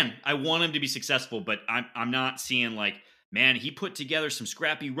 Again, I want him to be successful, but I'm not seeing like, man, he put together some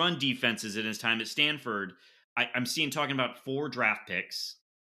scrappy run defenses in his time at Stanford. I'm seeing talking about 4 draft picks.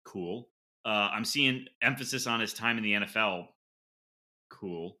 Cool. I'm seeing emphasis on his time in the NFL.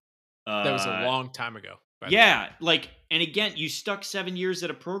 Cool. That was a long time ago. Yeah. Like, and again, you stuck 7 years at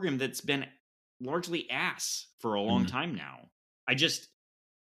a program that's been largely ass for a long time now.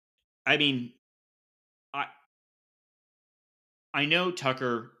 I know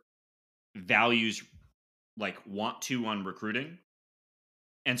Tucker values like want to on recruiting.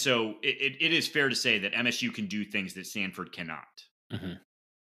 And so it is fair to say that MSU can do things that Stanford cannot.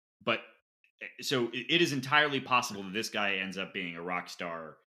 But so it is entirely possible that this guy ends up being a rock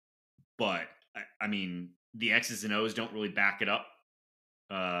star. But I mean, the X's and O's don't really back it up.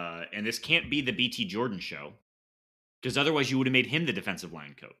 And this can't be the BT Jordan show, because otherwise you would have made him the defensive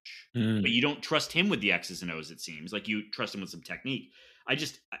line coach. But you don't trust him with the X's and O's, it seems. Like, you trust him with some technique.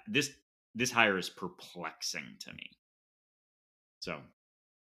 This hire is perplexing to me. So,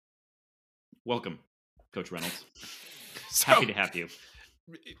 welcome, Coach Reynolds. Happy to have you.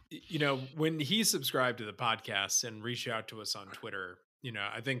 You know, when he subscribed to the podcast and reached out to us on Twitter, you know,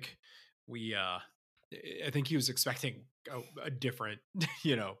 I think he was expecting a different,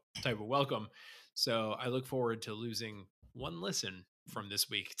 type of welcome. So I look forward to losing one listen from this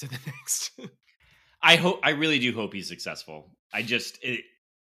week to the next. I really do hope he's successful.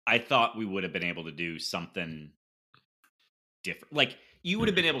 I thought we would have been able to do something different. Like, you would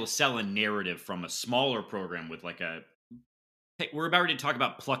have been able to sell a narrative from a smaller program with like hey, we're about ready to talk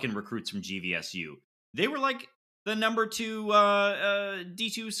about plucking recruits from GVSU. They were like the number 2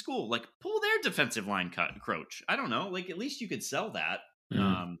 D2 school. Like, pull their defensive line coach. I don't know. Like, at least you could sell that.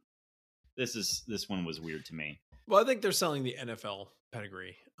 This one was weird to me. Well, I think they're selling the NFL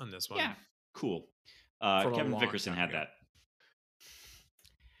pedigree on this one. Yeah, cool. Kevin Vickerson had that.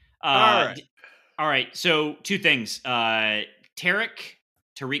 All right. So 2 things. Tariq.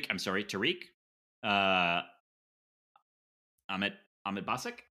 Ahmed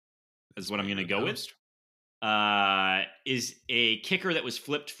Basic is what I'm going to go with. Is a kicker that was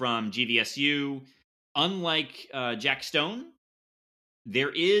flipped from GVSU. Unlike Jack Stone,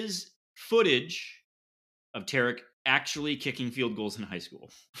 there is footage of Tarek actually kicking field goals in high school.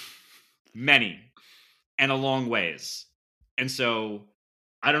 Many. And a long ways. And so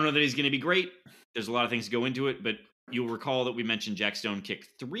I don't know that he's going to be great. There's a lot of things to go into it, but you'll recall that we mentioned Jack Stone kicked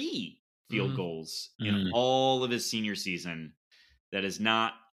 3 field goals in all of his senior season. That is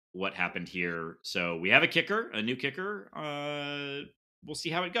not what happened here. So we have a new kicker. We'll see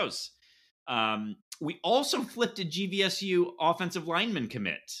how it goes. We also flipped a GVSU offensive lineman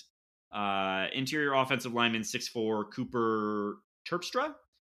commit. Interior offensive lineman 6'4" Cooper Terpstra.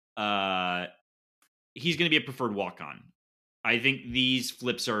 He's going to be a preferred walk-on. I think these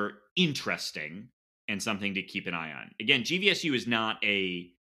flips are interesting and something to keep an eye on. Again, GVSU is not a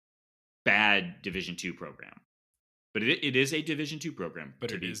bad Division II program, but it is a Division II program.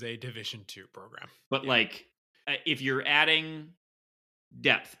 But it is a Division II program. But like, if you're adding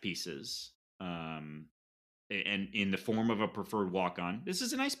depth pieces, and in the form of a preferred walk-on, this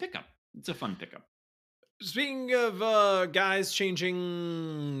is a nice pickup. It's a fun pickup. Speaking of guys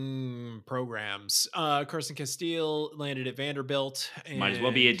changing programs, Carson Castile landed at Vanderbilt. Might as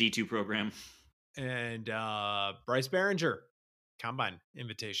well be a D2 program. And Bryce Behringer, combine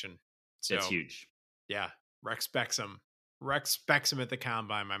invitation. So, that's huge. Yeah, Rex specs him at the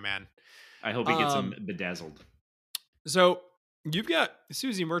combine, my man. I hope he gets him bedazzled. So you've got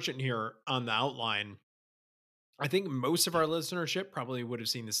Susie Merchant here on the outline. I think most of our listenership probably would have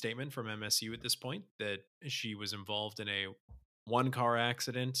seen the statement from MSU at this point that she was involved in a 1-car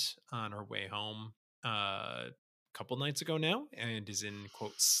accident on her way home a couple nights ago now, and is in,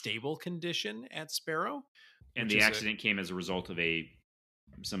 quote, stable condition at Sparrow. And the accident came as a result of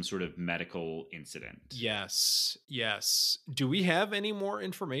some sort of medical incident. Yes. Do we have any more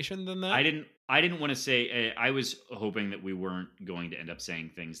information than that? I didn't want to say. I was hoping that we weren't going to end up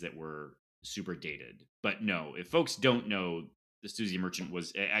saying things that were super dated, but no. If folks don't know, the Susie Merchant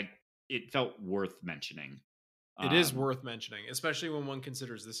was. It felt worth mentioning. It is worth mentioning, especially when one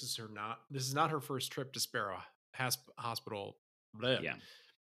considers this is not her first trip to Sparrow Hospital.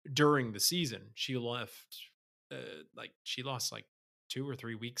 During the season, she left. She lost 2 or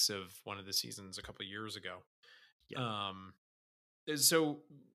 3 weeks of one of the seasons a couple of years ago. Yeah. So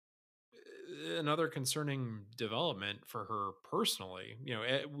another concerning development for her personally,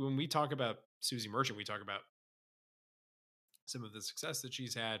 when we talk about Susie Merchant, we talk about some of the success that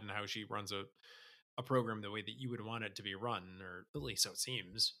she's had and how she runs a program the way that you would want it to be run, or at least so it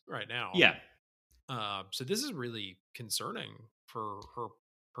seems right now. Yeah. So this is really concerning for her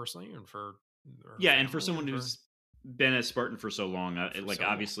personally and for her and for someone who's been a Spartan for so long.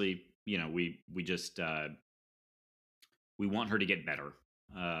 Obviously, we just we want her to get better,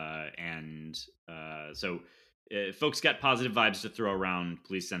 so if folks got positive vibes to throw around,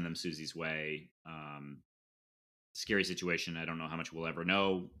 please send them Susie's way. Scary situation. I don't know how much we'll ever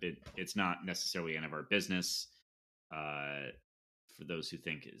know. It's not necessarily any of our business. For those who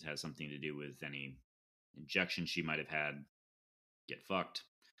think it has something to do with any injection she might have had, get fucked.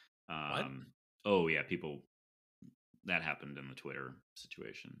 What? Oh yeah, people. That happened in the Twitter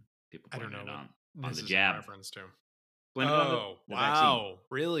situation. People blaming it on the jab. Reference to. Blame it on the wow! vaccine.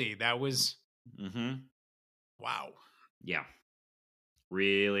 Really? That was. Mm-hmm. Wow. Yeah.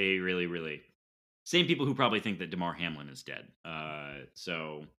 Really, really, really. Same people who probably think that Damar Hamlin is dead.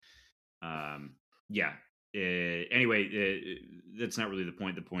 Yeah. Anyway, that's not really the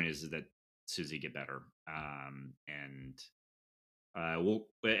point. The point is that Susie get better. We'll,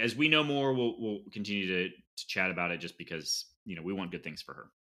 as we know more, we'll continue to chat about it, just because we want good things for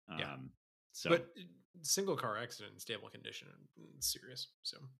her. But single car accident in stable condition, serious.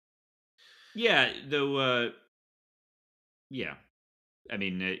 So yeah, though. Yeah, I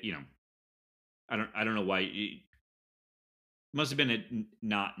mean, I don't know why. It must have been a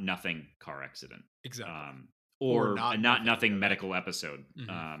nothing car accident, exactly, or a nothing medical episode.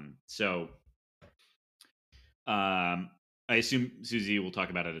 Mm-hmm. I assume Susie will talk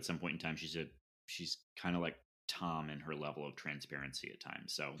about it at some point in time. She said she's kind of like Tom in her level of transparency at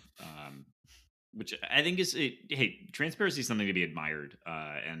times. So, which I think is, hey, transparency is something to be admired.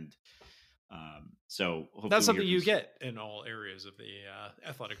 So hopefully that's something you get in all areas of the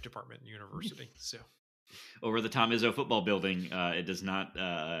athletic department in university. So over the Tom Izzo football building, it does not,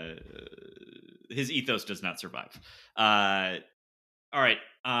 his ethos does not survive. All right.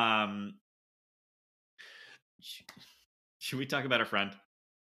 Should we talk about our friend?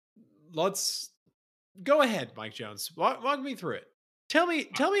 Let's go ahead, Mike Jones. Walk me through it. Tell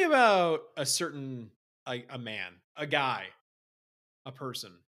me about a certain a man, a guy, a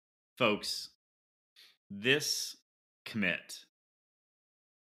person. Folks, this commit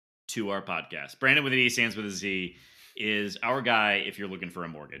to our podcast, Brandon with an E, stands with a Z. is our guy if you're looking for a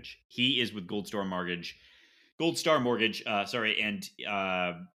mortgage. He is with Gold Star Mortgage. And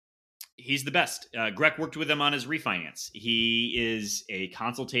he's the best. Greg worked with him on his refinance. He is a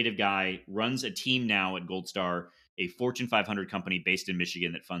consultative guy, runs a team now at Gold Star, a Fortune 500 company based in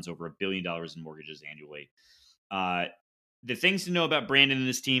Michigan that funds over $1 billion in mortgages annually. The things to know about Brandon and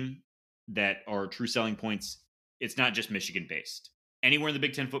his team that are true selling points, it's not just Michigan based. Anywhere in the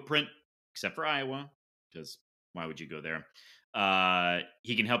Big Ten footprint, except for Iowa, because why would you go there?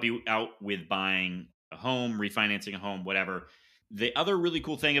 He can help you out with buying a home, refinancing a home, whatever. The other really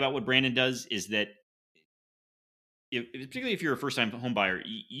cool thing about what Brandon does is that, particularly if you're a first-time home buyer,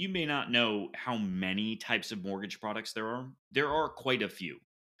 you may not know how many types of mortgage products there are. There are quite a few.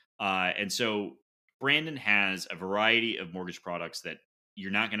 And so Brandon has a variety of mortgage products that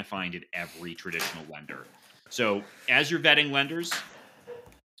you're not going to find at every traditional lender. So as you're vetting lenders,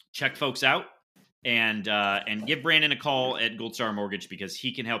 check folks out and give Brandon a call at Gold Star Mortgage because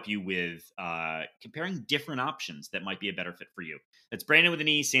he can help you with comparing different options that might be a better fit for you. That's Brandon with an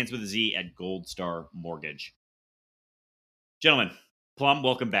E, Sands with a Z at Gold Star Mortgage. Gentlemen, Plum,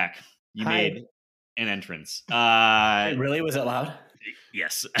 welcome back. You Hi. made an entrance. Wait, really? Was it loud?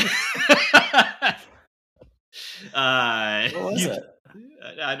 Yes. What was it?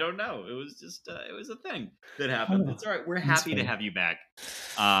 I don't know. It was just it was a thing that happened. It's all right. We're happy to have you back.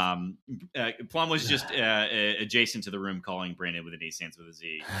 Plum was just adjacent to the room calling Brandon with an A, Sands with a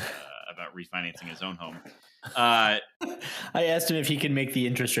Z about refinancing his own home. I asked him if he could make the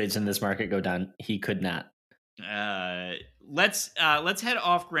interest rates in this market go down. He could not. Let's head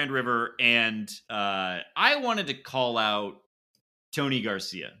off Grand River, and I wanted to call out Tony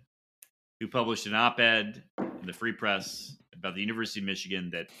Garcia, who published an op-ed in the Free Press about the University of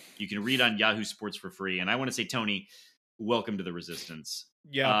Michigan that you can read on Yahoo Sports for free. And I want to say, Tony, welcome to the Resistance.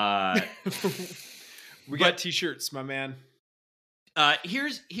 Yeah. We got t-shirts, my man.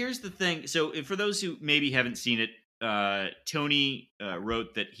 Here's the thing. So for those who maybe haven't seen it, Tony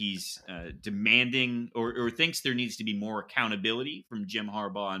wrote that he's demanding or thinks there needs to be more accountability from Jim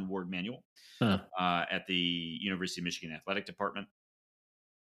Harbaugh and Ward Manuel at the University of Michigan Athletic Department.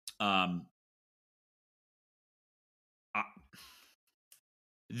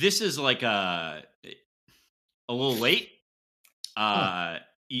 This is like a little late. I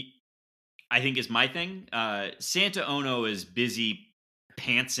think is my thing. Santa Ono is busy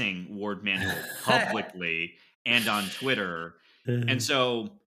pantsing Ward Manuel publicly and on Twitter. And so,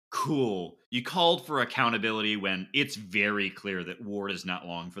 cool. You called for accountability when it's very clear that Ward is not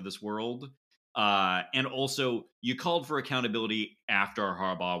long for this world. And also, you called for accountability after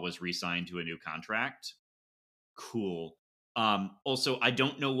Harbaugh was re-signed to a new contract. Cool. Also, I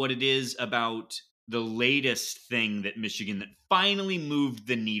don't know what it is about the latest thing that Michigan that finally moved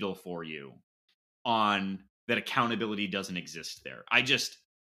the needle for you on that accountability doesn't exist there.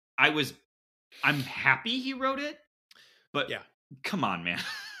 I'm happy he wrote it, but yeah, come on, man.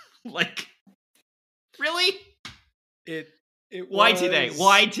 Like, really? Why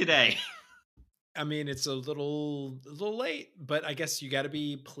today? I mean, it's a little late, but I guess you got to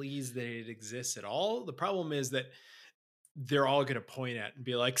be pleased that it exists at all. The problem is that they're all going to point at and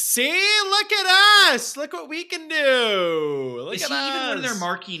be like, see, look at us. Look what we can do. Is he even one of their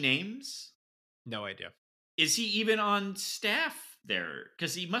marquee names? No idea. Is he even on staff there?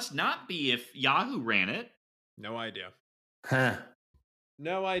 Because he must not be if Yahoo ran it. No idea. Huh.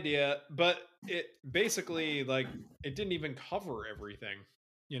 No idea. But it basically, like, it didn't even cover everything,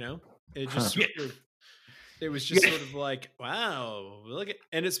 you know? It just it was just sort of like, wow, look at,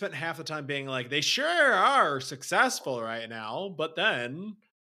 and it spent half the time being like, they sure are successful right now, but then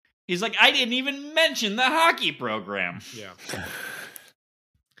he's like, I didn't even mention the hockey program. Yeah.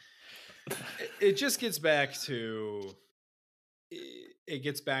 It just gets back to the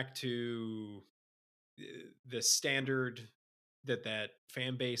standard that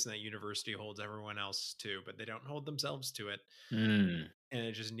fan base and that university holds everyone else to, but they don't hold themselves to it. And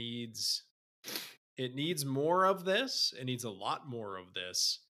it just needs more of this. It needs a lot more of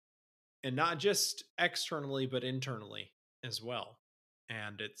this, and not just externally, but internally as well.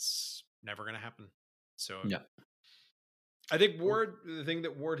 And it's never going to happen. So yeah, I think the thing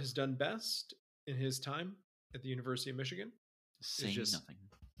that Ward has done best in his time at the University of Michigan is just nothing.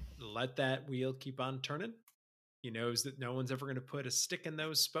 Let that wheel keep on turning. He knows that no one's ever going to put a stick in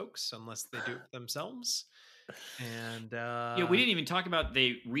those spokes unless they do it themselves. And yeah, we didn't even talk about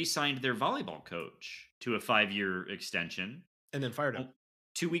they re-signed their volleyball coach to a 5-year extension and then fired him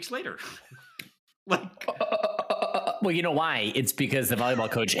 2 weeks later. Like, well, you know why? It's because the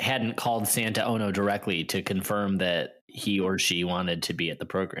volleyball coach hadn't called Santa Ono directly to confirm that he or she wanted to be at the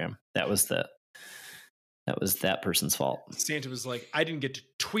program. That was That was that person's fault. Santa was like, I didn't get to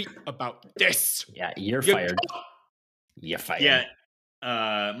tweet about this. Yeah, you're fired. You're fired. Yeah.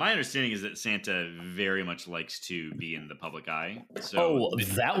 My understanding is that Santa very much likes to be in the public eye. So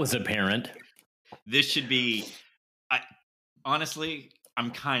that was apparent. This should be. Honestly,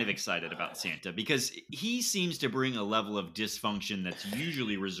 I'm kind of excited about Santa because he seems to bring a level of dysfunction that's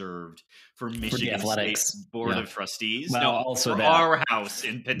usually reserved for Michigan State Board of Trustees. Well, also for our house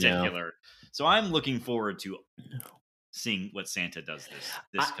in particular. Yeah. So I'm looking forward to seeing what Santa does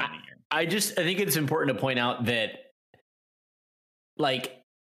this coming year. I think it's important to point out that, like,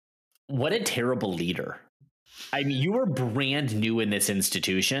 what a terrible leader. I mean, you were brand new in this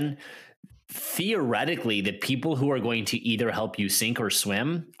institution. Theoretically, the people who are going to either help you sink or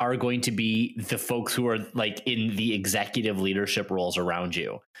swim are going to be the folks who are like in the executive leadership roles around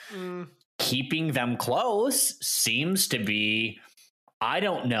you. Keeping them close seems to be, I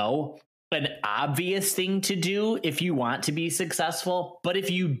don't know, an obvious thing to do if you want to be successful. But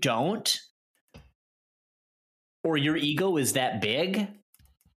if you don't, or your ego is that big,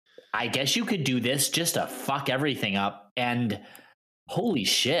 I guess you could do this just to fuck everything up. And holy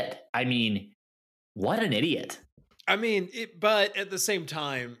shit. I mean, what an idiot. I mean, but at the same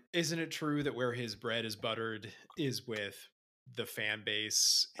time, isn't it true that where his bread is buttered is with the fan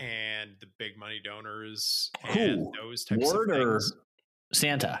base and the big money donors and those types of things? Or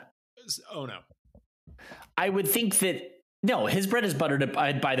Santa? Oh, no. I would think that, no, his bread is buttered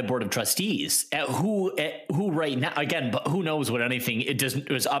by the Board of Trustees, who right now, again, but who knows what anything it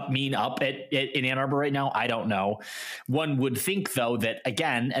was in Ann Arbor right now? I don't know. One would think, though, that,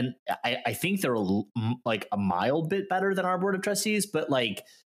 again, and I think they're like a mild bit better than our Board of Trustees, but like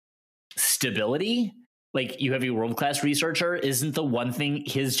stability, like you have a world-class researcher, isn't the one thing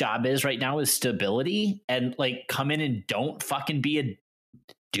his job is right now is stability, and like come in and don't fucking be a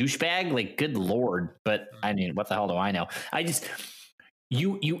douchebag, like good lord. But I mean, what the hell do I know? I just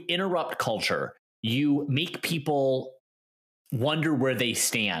you interrupt culture, you make people wonder where they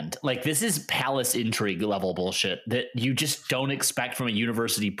stand. Like this is palace intrigue level bullshit that you just don't expect from a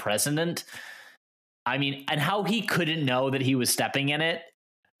university president. I mean, and how he couldn't know that he was stepping in it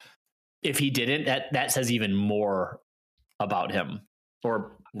if he didn't, that says even more about him,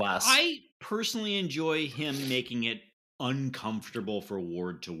 or less. I personally enjoy him making it uncomfortable for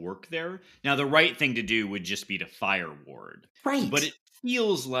Ward to work there. Now, the right thing to do would just be to fire Ward. Right. But it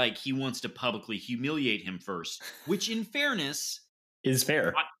feels like he wants to publicly humiliate him first, which in fairness is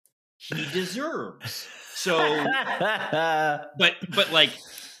fair. He deserves. So, but like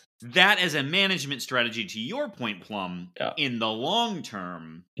that as a management strategy, to your point, Plum, in the long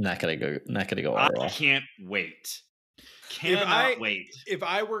term, not gonna go I can't wait. Cannot wait. If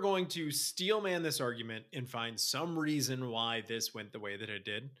I were going to steelman this argument and find some reason why this went the way that it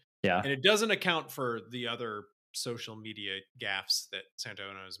did, and it doesn't account for the other social media gaffes that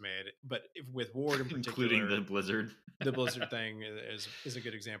Santona has made, but with Ward in particular, including the Blizzard thing is a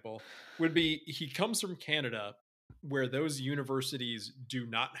good example, would be he comes from Canada, where those universities do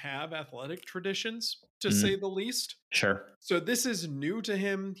not have athletic traditions, to say the least. Sure. So this is new to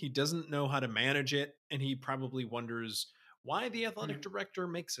him. He doesn't know how to manage it, and he probably wonders why the athletic director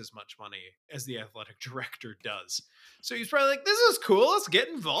makes as much money as the athletic director does. So he's probably like, this is cool. Let's get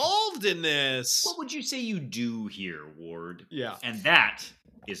involved in this. What would you say you do here, Ward? Yeah. And that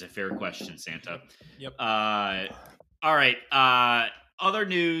is a fair question, Santa. Yep. All right. Other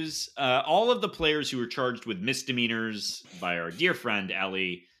news, all of the players who were charged with misdemeanors by our dear friend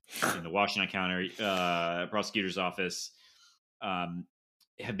Ellie in the Washington County prosecutor's office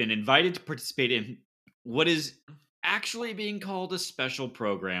have been invited to participate in what is actually being called a special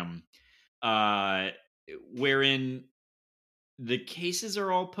program, wherein the cases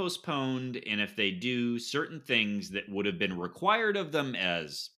are all postponed, and if they do certain things that would have been required of them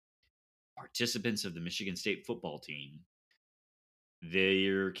as participants of the Michigan State football team,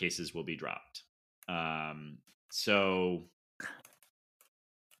 their cases will be dropped. So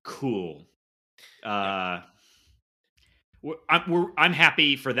cool. I'm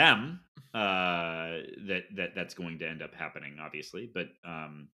happy for them that's going to end up happening, obviously, but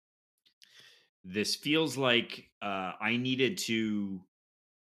this feels like I needed to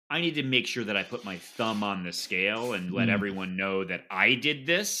make sure that I put my thumb on the scale and let everyone know that I did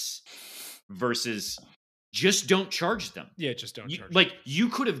this versus just don't charge them. Yeah, just don't charge them. Like, you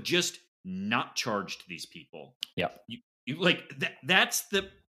could have just not charged these people. Yeah. You like that's the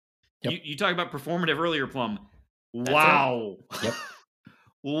you talk about performative earlier, Plum. That's wow. Yep.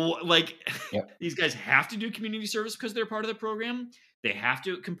 Like these guys have to do community service because they're part of the program. They have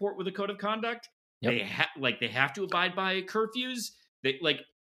to comport with a code of conduct. They have to abide by curfews. They like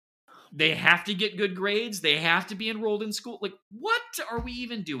They have to get good grades. They have to be enrolled in school. Like, what are we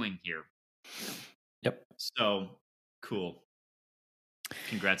even doing here? Yep. So cool.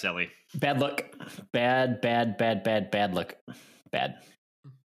 Congrats, Ellie. Bad luck. Bad look. Bad.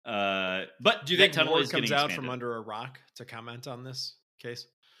 But do you think tunnel Ward is comes out expanded. from under a rock to comment on this case?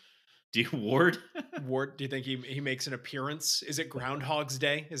 Do you Ward? Ward, do you think he makes an appearance? Is it Groundhog's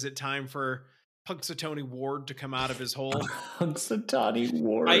Day? Is it time for Punxsutawney Ward to come out of his hole? Punxsutawney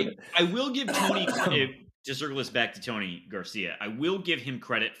Ward. I will give Tony to circle us back to Tony Garcia. I will give him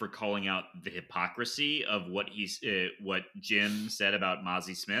credit for calling out the hypocrisy of what what Jim said about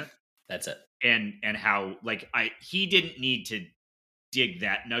Mozzie Smith. That's it. And how he didn't need to dig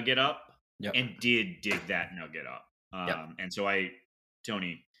that nugget up, and did dig that nugget up. And so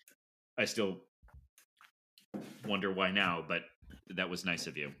Tony, I still wonder why now, but that was nice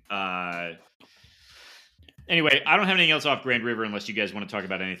of you. Anyway, I don't have anything else off Grand River unless you guys want to talk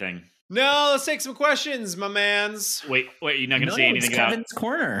about anything. No, let's take some questions, my mans. Wait, you're not going to say anything about Kevin's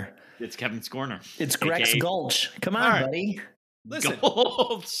Corner. It's Kevin's Corner. It's Greg's Gulch. Come on, buddy. Listen,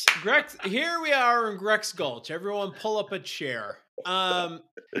 Gulch. Here we are in Greg's Gulch. Everyone pull up a chair.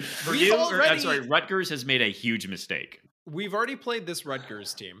 Rutgers has made a huge mistake. We've already played this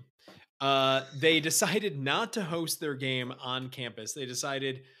Rutgers team. They decided not to host their game on campus. They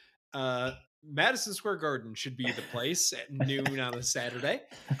decided Madison Square Garden should be the place at noon on a Saturday.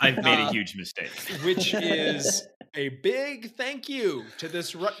 I've made a huge mistake. Which is a big thank you to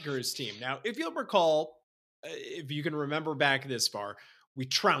this Rutgers team. Now, if you'll recall, if you can remember back this far, we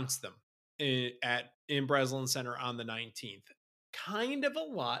trounced them in Breslin Center on the 19th. Kind of a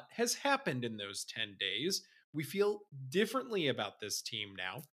lot has happened in those 10 days. We feel differently about this team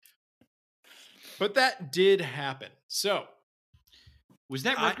now. But that did happen. So, was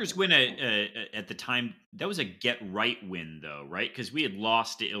that Rutgers win at the time? That was a get right win, though, right? Because we had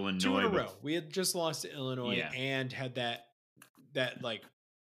lost to Illinois 2 in a row. We had just lost to Illinois and had that like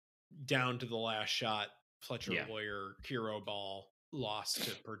down to the last shot Fletcher Lawyer hero ball loss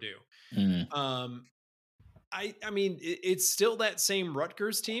to Purdue. I mean, it's still that same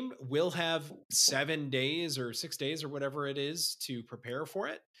Rutgers team. We'll have 7 days or 6 days or whatever it is to prepare for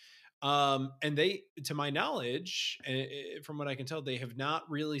it. And they, to my knowledge, from what I can tell, they have not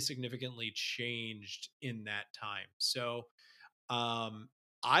really significantly changed in that time. So,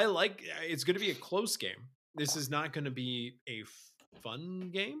 it's going to be a close game. This is not going to be a fun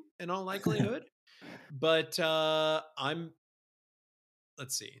game in all likelihood, but,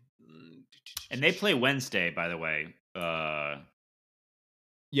 let's see. And they play Wednesday, by the way.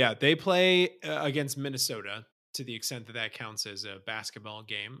 Yeah, they play against Minnesota, to the extent that counts as a basketball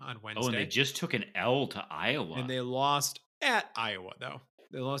game on Wednesday. Oh, and they just took an L to Iowa. And they lost at Iowa, though.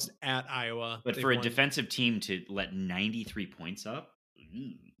 They lost at Iowa. But for a defensive team to let 93 points up?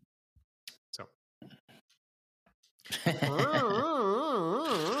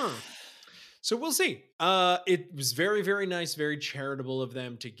 So we'll see. It was very, very nice, very charitable of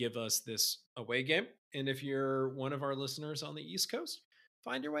them to give us this away game. And if you're one of our listeners on the East Coast,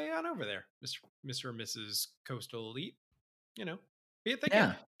 find your way on over there, Mr. and Mrs. Coastal Elite. Be it thinking.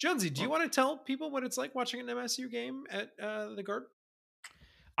 Yeah. Jonesy, do you want to tell people what it's like watching an MSU game at the Garden?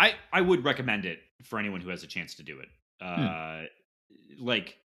 I would recommend it for anyone who has a chance to do it.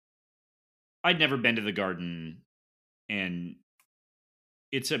 I'd never been to the Garden, and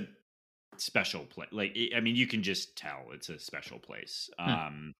it's a special place. You can just tell it's a special place.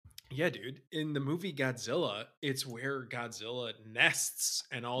 Yeah, dude. In the movie Godzilla, it's where Godzilla nests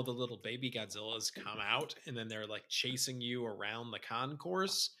and all the little baby Godzillas come out, and then they're like chasing you around the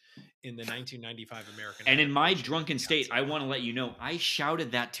concourse in the 1995 American. And in my drunken state, I want to let you know, I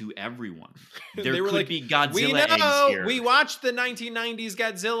shouted that to everyone. There they were could be Godzilla eggs here. We watched the 1990s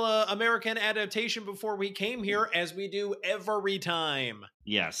Godzilla American adaptation before we came here, as we do every time.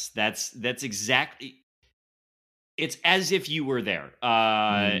 Yes, that's exactly. It's as if you were there.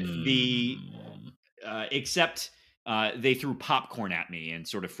 Except they threw popcorn at me in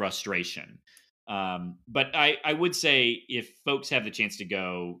sort of frustration. But I would say, if folks have the chance to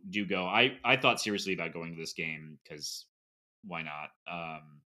go, do go. I thought seriously about going to this game, because why not?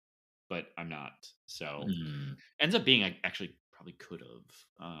 But I'm not. So ends up being, I actually probably could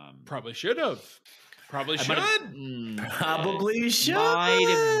have. Probably should have. Probably should. Probably should. Might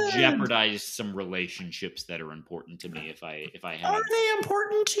have jeopardized some relationships that are important to me if I had. Are they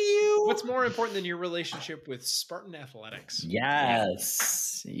important to you? What's more important than your relationship with Spartan Athletics?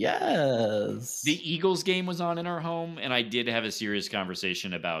 Yes. Yes. The Eagles game was on in our home, and I did have a serious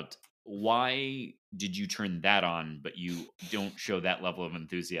conversation about why did you turn that on, but you don't show that level of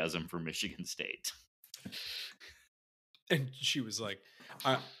enthusiasm for Michigan State. And she was like,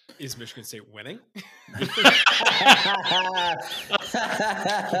 Is Michigan State winning?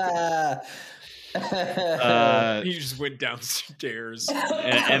 You just went downstairs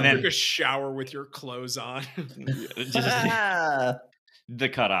and then took a shower with your clothes on. The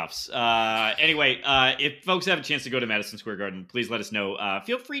cutoffs. Anyway, if folks have a chance to go to Madison Square Garden, please let us know.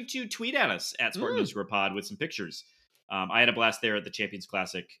 Feel free to tweet at us at Spartan_Pod with some pictures. I had a blast there at the Champions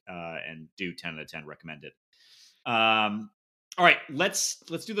Classic, and do 10 out of 10 recommend it. All right, let's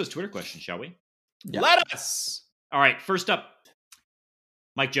do those Twitter questions, shall we? Yep. Let us. All right, first up,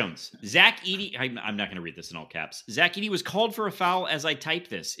 Mike Jones. Zach Edey, I'm not going to read this in all caps. Zach Edey was called for a foul as I type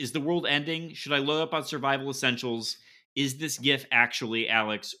this. Is the world ending? Should I load up on Survival Essentials? Is this GIF actually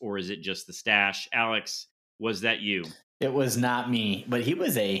Alex, or is it just the stash? Alex, was that you? It was not me, but he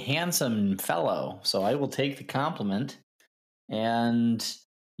was a handsome fellow, so I will take the compliment. And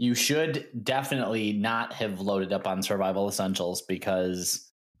you should definitely not have loaded up on Survival Essentials because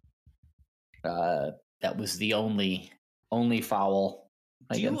that was the only foul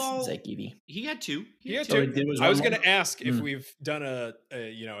against Zach Edey. He had two. He had two. I was going to ask if we've done a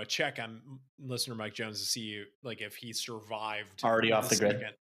check on listener Mike Jones to see like if he survived already off the grid.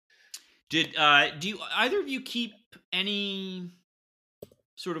 Do you either of you keep any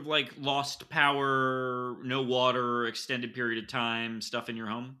sort of like lost power, no water, extended period of time stuff in your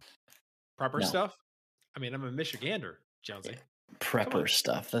home? Prepper stuff? I mean, I'm a Michigander, Jonesy. Prepper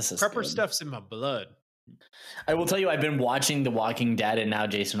stuff. This is prepper stuff's in my blood. I will tell you, I've been watching The Walking Dead, and now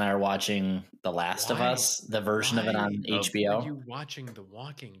Jason and I are watching The Last of Us, the version of it on HBO. Are you watching The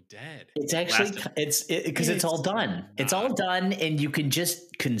Walking Dead? It's actually because it's all done. It's all done, and you can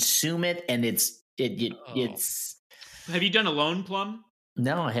just consume it, and it's. Have you done Alone, Plum?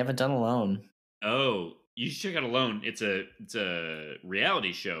 No, I haven't done Alone. Oh, you should check out Alone. It's a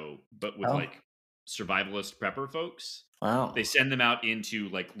reality show, but with like survivalist prepper folks. Wow. They send them out into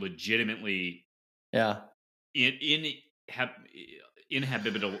like legitimately. Yeah.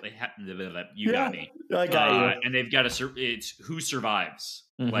 Inhabitable. You got me. I got you. And they've got it's who survives.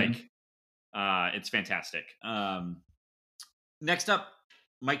 Mm-hmm. Like, it's fantastic. Next up,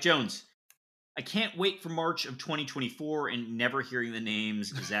 Mike Jones. I can't wait for March of 2024 and never hearing the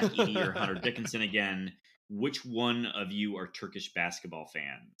names Zach Edey or Hunter Dickinson again. Which one of you are Turkish basketball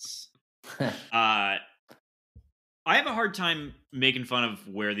fans? I have a hard time making fun of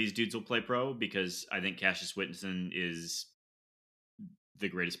where these dudes will play pro because I think Cassius Winston is the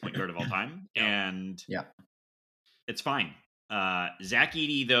greatest point guard of all time. And it's fine. Zach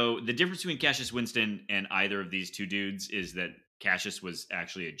Edey, though, the difference between Cassius Winston and either of these two dudes is that Cassius was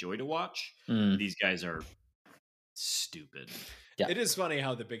actually a joy to watch. These guys are stupid. Yeah. It is funny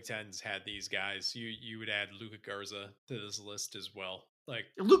how the Big Ten's had these guys. You would add Luka Garza to this list as well. Like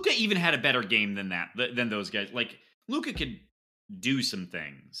Luka even had a better game than those guys. Like Luka could do some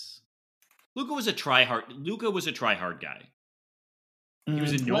things. Luka was a try hard guy. He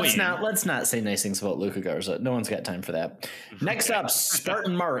was annoying. Let's not say nice things about Luka Garza. No one's got time for that. Next up,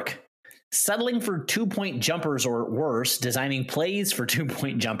 Spartan Mark. Settling for 2-point jumpers or worse, designing plays for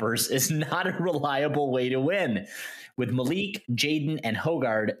 2-point jumpers is not a reliable way to win. With Malik, Jaden, and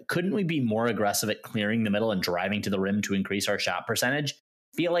Hogard, couldn't we be more aggressive at clearing the middle and driving to the rim to increase our shot percentage?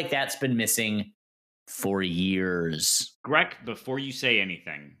 Feel like that's been missing for years. Greg, before you say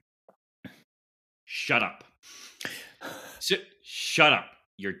anything, shut up. Shut up.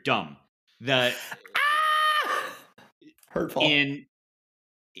 You're dumb. Hurtful.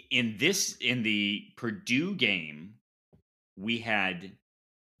 In the Purdue game, we had,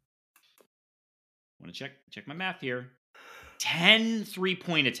 I want to check my math here, 10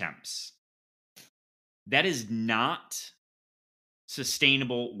 3-point attempts. That is not a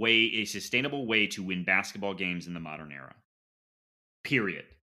sustainable way to win basketball games in the modern era. Period.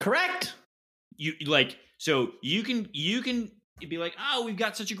 Correct. You can be like, oh, we've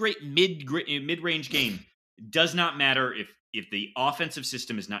got such a great mid-range game. Does not matter if the offensive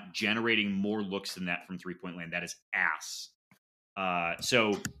system is not generating more looks than that from 3-point land. That is ass.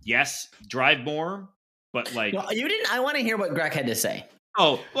 So yes, drive more, but like, well, you didn't. I want to hear what Greg had to say.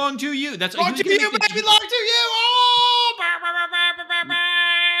 Oh, long to you. That's long to you, baby. Long to you. Oh,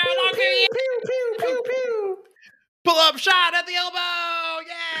 long to you. Pew, pew, pew, pew. Pull up shot at the elbow.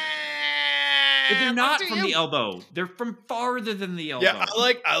 Yeah. But they're not from the elbow. They're from farther than the elbow. Yeah,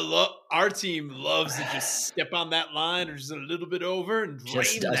 I love our team loves to just step on that line or just a little bit over and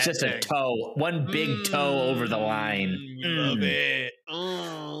just a toe, one big toe over the line. Love it.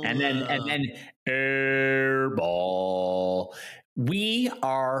 Oh, and then air ball. We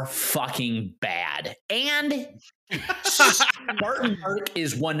are fucking bad. And Spartan Mark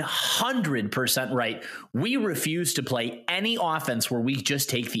is 100% right. We refuse to play any offense where we just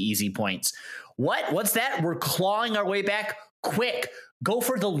take the easy points. What's that? We're clawing our way back. Quick, go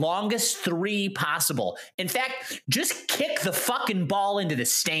for the longest 3 possible. In fact, just kick the fucking ball into the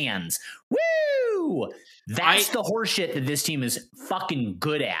stands. Woo! That's the horseshit that this team is fucking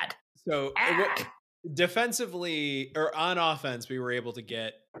good at. So defensively or on offense, we were able to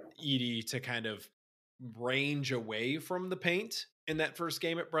get Edie to kind of range away from the paint in that first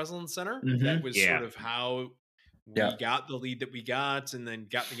game at Breslin Center. Mhm. That was sort of how we got the lead that we got and then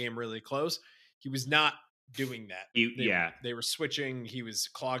got the game really close. He was not doing that. They were switching. He was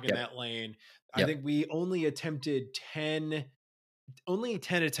clogging that lane. I think we only attempted 10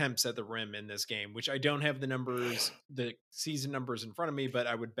 attempts at the rim in this game, which I don't have the season numbers in front of me, but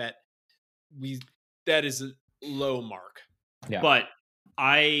I would bet that is a low mark. Yeah. But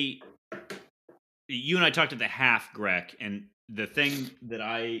you and I talked at the half, Greg, and the thing that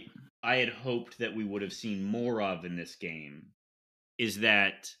I had hoped that we would have seen more of in this game is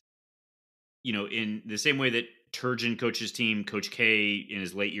that, in the same way that Turgeon coaches team, Coach K in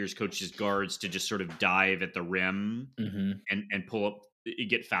his late years coaches guards to just sort of dive at the rim and pull up,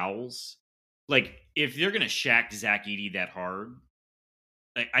 get fouls. Like, if they're going to shack Zach Edey that hard,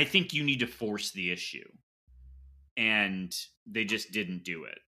 I think you need to force the issue. And they just didn't do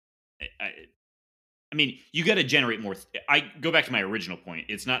it. I mean, you got to generate more. I go back to my original point.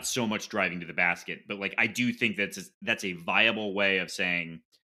 It's not so much driving to the basket, but I do think that's a viable way of saying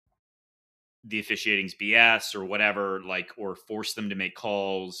the officiating's BS or whatever, or force them to make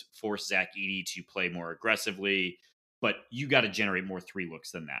calls, force Zach Edey to play more aggressively. But you got to generate more 3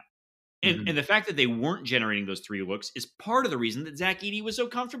 looks than that. And the fact that they weren't generating those 3 looks is part of the reason that Zach Edey was so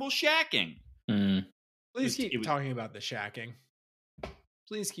comfortable shacking. Please keep talking about the shacking.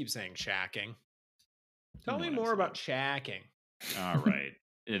 Please keep saying shacking. Tell me more about shacking. All right.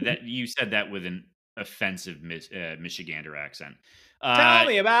 That you said that with an offensive Michigander accent. Tell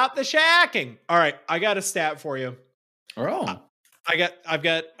me about the shacking. All right, I got a stat for you. Oh. I've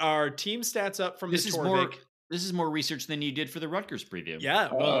got our team stats up from this is more research than you did for the Rutgers preview. Yeah.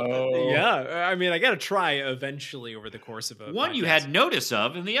 Well, yeah. I mean, I got to try eventually over the course of a one podcast. You had notice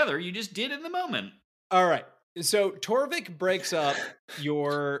of, and the other you just did in the moment. All right. So Torvik breaks up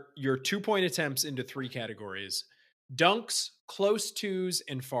your 2-point attempts into 3 categories: dunks, close twos,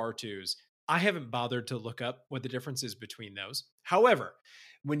 and far twos. I haven't bothered to look up what the difference is between those. However,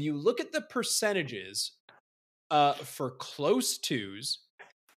 when you look at the percentages for close twos,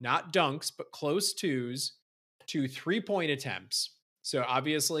 not dunks, but close twos to 3-point attempts. So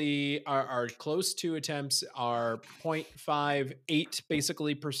obviously our close 2 attempts are 0.58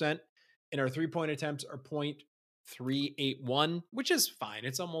 basically percent, and our 3-point attempts are 0.381, which is fine.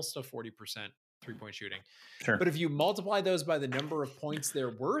 It's almost a 40% 3-point shooting. Sure. But if you multiply those by the number of points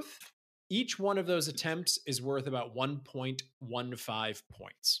they're worth, each one of those attempts is worth about 1.15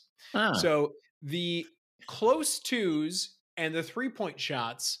 points. So the close twos and the 3-point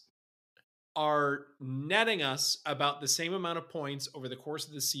shots are netting us about the same amount of points over the course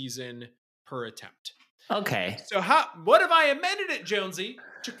of the season per attempt. Okay. So what if I amended it, Jonesy,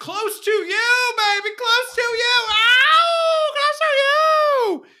 to close to you, baby? Close to you. Ow! Close to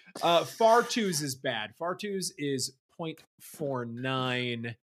you. Far twos is bad. Far twos is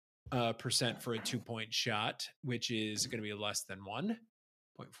 0.49% for a 2-point shot, which is going to be less than 1.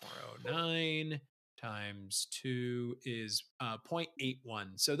 0.409 times 2 is 0.81.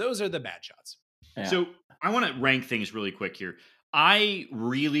 So those are the bad shots. Yeah. So I want to rank things really quick here. I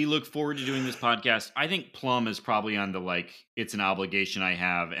really look forward to doing this podcast. I think Plum is probably on the it's an obligation I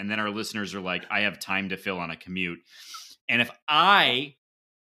have. And then our listeners are I have time to fill on a commute. And if I,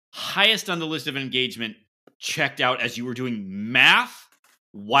 highest on the list of engagement, checked out as you were doing math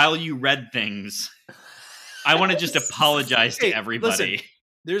while you read things, I want to just apologize to everybody. Listen,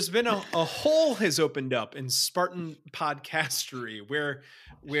 there's been a hole has opened up in Spartan podcastery where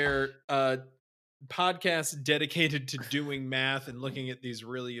podcasts dedicated to doing math and looking at these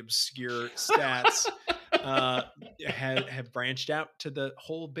really obscure stats have branched out to the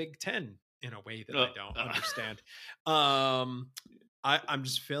whole Big Ten in a way that I don't understand. I'm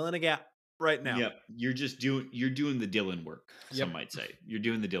just filling a gap right now. Yep, you're doing the Dylan work. Some might say you're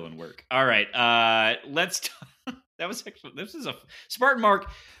doing the Dylan work. All right, let's. This is a Spartan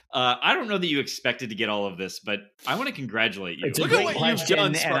Mark. I don't know that you expected to get all of this, but I want to congratulate you. It's a great question,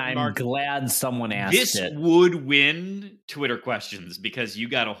 and I'm glad someone asked this it. This would win Twitter questions because you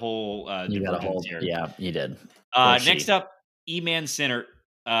got a whole. You got a whole. Yeah, you did. Next up, E-Man Center.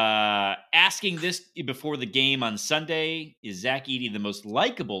 Asking this before the game on Sunday, is Zach Edey the most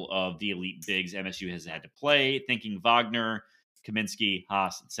likable of the elite bigs MSU has had to play? Thinking Wagner, Kaminsky,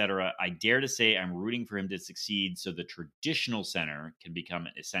 Haas, etc. I dare to say I'm rooting for him to succeed so the traditional center can become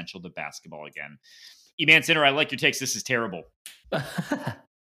essential to basketball again. E-Man Center, I like your takes. This is terrible.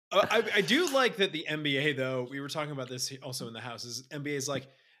 I do like that the NBA, though, we were talking about this also in the house, is NBA is like,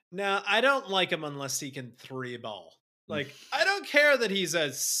 nah, I don't like him unless he can three ball. Like, I don't care that he's a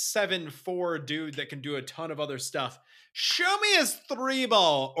 7'4" dude that can do a ton of other stuff. Show me his three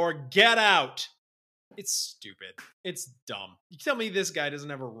ball or get out. It's stupid. It's dumb. You tell me this guy doesn't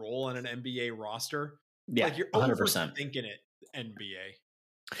have a role on an NBA roster? Yeah, like you're 100%. overthinking it,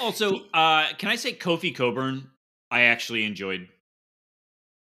 NBA. Also, can I say Kofi Coburn? I actually enjoyed.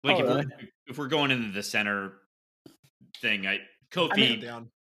 Like, if we're going into the center thing, Kofi.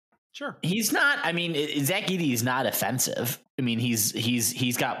 Sure. He's not. I mean, Zach Edey is not offensive. I mean,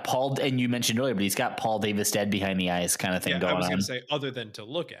 he's got Paul, and you mentioned earlier, but he's got Paul Davis dead behind the eyes kind of thing going on. I was going to say, other than to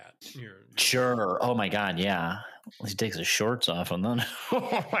look at. Sure. Oh my God. Yeah. He takes his shorts off and then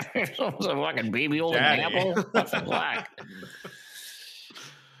a fucking baby old apple. Black.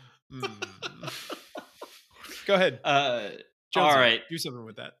 Go ahead. Jonesy, all right. Do something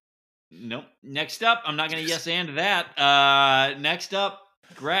with that. Nope. Next up, I'm not going to yes and that. Next up,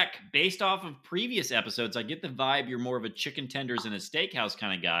 Greg, based off of previous episodes, I get the vibe you're more of a chicken tenders in a steakhouse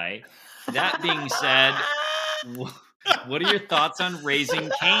kind of guy. That being said, what are your thoughts on Raising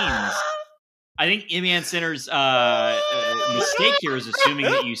Cane's? I think E-Man Center's mistake here is assuming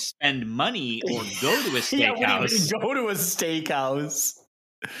that you spend money or go to a steakhouse. Go to a steakhouse.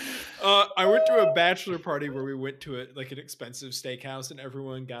 I went to a bachelor party where we went to an expensive steakhouse and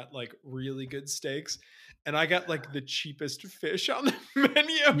everyone got like really good steaks. And I got like the cheapest fish on the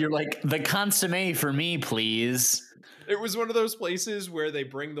menu. You're like, the consomme for me, please. It was one of those places where they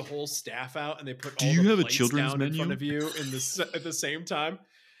bring the whole staff out and they put all the plates down menu in front of you at the same time.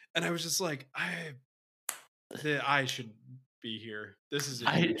 And I was just like, I should be here. This is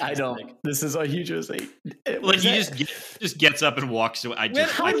I don't. This is a huge mistake. Like he just gets up and walks away. I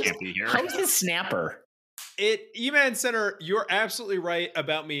can't be here. How's the snapper? E-Man Center, you're absolutely right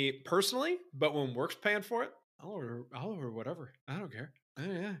about me personally, but when work's paying for it, I'll order whatever. I don't care.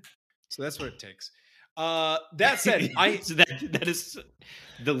 Yeah. So that's what it takes. That said, so that is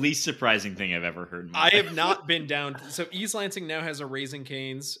the least surprising thing I've ever heard. I have not been down. So East Lansing now has a Raising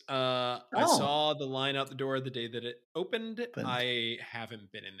Cane's. I saw the line out the door the day that it opened. I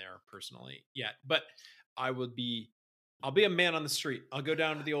haven't been in there personally yet, but I'll be a man on the street. I'll go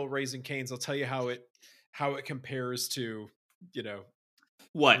down to the old Raising Cane's. I'll tell you how it compares to,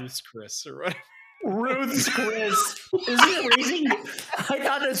 what? Ruth's Chris or whatever. Ruth's Chris. Is it Raising? I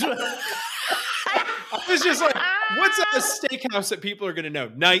thought this was. I was just like, what's a steakhouse that people are going to know?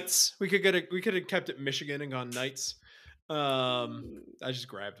 Knights. We could have kept it Michigan and gone Knights. I just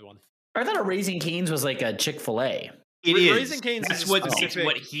grabbed one. I thought a Raising Cane's was like a Chick-fil-A. It is. Raising Cane's. That's what makes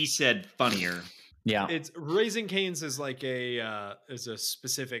what he said funnier. Yeah, it's Raising Cane's is like a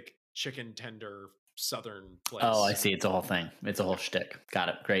specific chicken tender Southern place. Oh, I see. It's a whole thing. It's a whole shtick. Got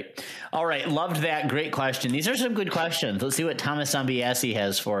it. Great. All right. Loved that. Great question. These are some good questions. Let's see what Thomas Zambiasi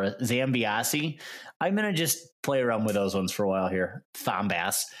has for us. Zambiasi. I'm going to just play around with those ones for a while here.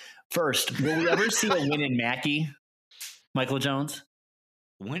 Thombas. First, will we ever see a win in Mackey? Michael Jones?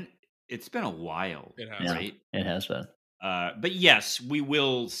 It's been a while. It has. Right? It has been. But yes, we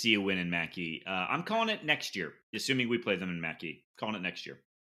will see a win in Mackey. I'm calling it next year, assuming we play them in Mackey. Calling it next year.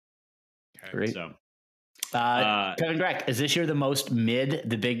 Okay. Great. So, Kevin Greg, is this year the most mid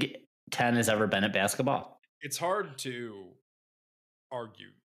the Big Ten has ever been at basketball? It's hard to argue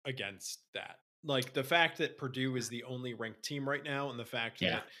against that. Like the fact that Purdue is the only ranked team right now, and the fact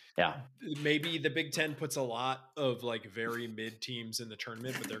that maybe the Big Ten puts a lot of like very mid teams in the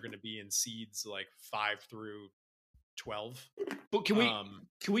tournament, but they're going to be in seeds like 5 through 12. But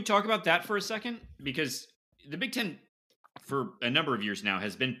can we talk about that for a second? Because the Big Ten, for a number of years now,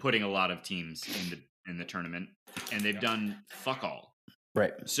 has been putting a lot of teams in the tournament, and they've done fuck all.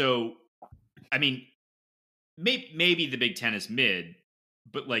 Right. So, I mean, maybe the Big Ten is mid,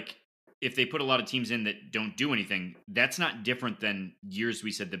 but like if they put a lot of teams in that don't do anything, that's not different than years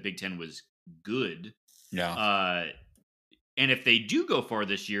we said the Big Ten was good. Yeah. And if they do go far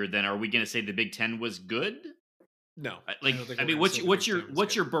this year, then are we going to say the Big Ten was good? No. Like, I mean, what's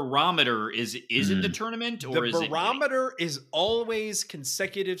your barometer? Is it the tournament or the barometer is always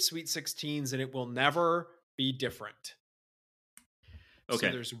consecutive Sweet 16s, and it will never be different. Okay.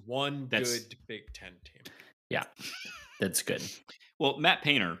 So there's one good Big Ten team. Yeah, that's good. Well, Matt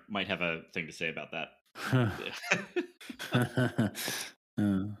Painter might have a thing to say about that.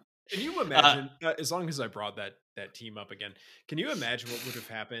 Can you imagine, as long as I brought that team up again, can you imagine what would have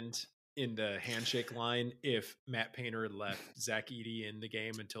happened in the handshake line if Matt Painter left Zach Edey in the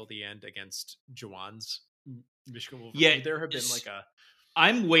game until the end against Juwan's Michigan Wolverines? Yeah, Would there have been like a...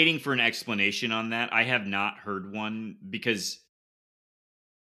 I'm waiting for an explanation on that. I have not heard one because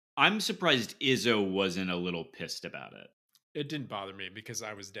I'm surprised Izzo wasn't a little pissed about it. It didn't bother me because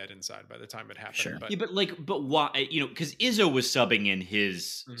I was dead inside by the time it happened. Sure. But, Yeah, but why? Because Izzo was subbing in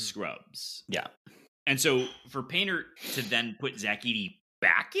his scrubs. Yeah. And so for Painter to then put Zach Edey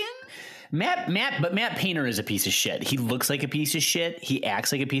back in? Matt Painter is a piece of shit. He looks like a piece of shit. He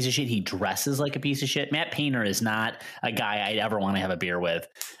acts like a piece of shit. He dresses like a piece of shit. Matt Painter is not a guy I'd ever want to have a beer with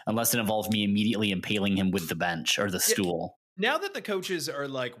unless it involves me immediately impaling him with the bench or the stool. Now that the coaches are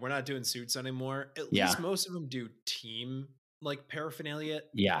like, we're not doing suits anymore, at least most of them do team like paraphernalia.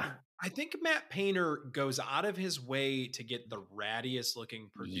 Yeah. I think Matt Painter goes out of his way to get the rattiest looking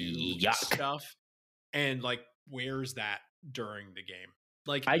Purdue stuff and like wears that during the game.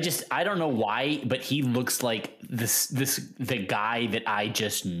 Like I don't know why, but he looks like the guy that I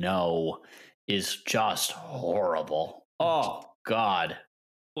just know is just horrible. Oh God.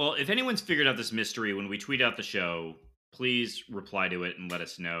 Well, if anyone's figured out this mystery when we tweet out the show, please reply to it and let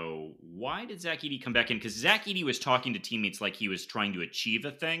us know, why did Zach Edey come back in? Because Zach Edey was talking to teammates like he was trying to achieve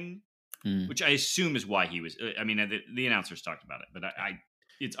a thing, which I assume is why he was. I mean, the announcers talked about it, but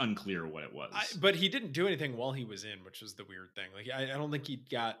it's unclear what it was. But he didn't do anything while he was in, which was the weird thing. Like I don't think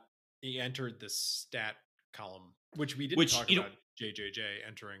he entered the stat column, which we didn't talk about. JJJ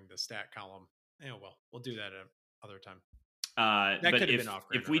entering the stat column. Oh well, we'll do that another time. That could have been off.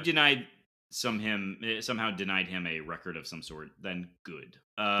 If we denied somehow denied him a record of some sort, then good.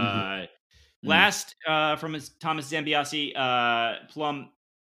 Last from Thomas Zambiasi, Plum,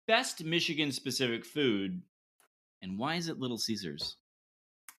 best Michigan specific food, and why is it Little Caesars?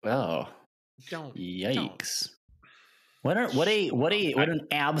 Oh, yikes! What an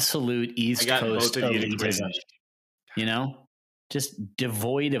absolute East Coast elitism. Just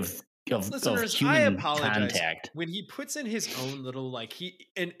devoid of listeners, human I apologize. Contact. When he puts in his own little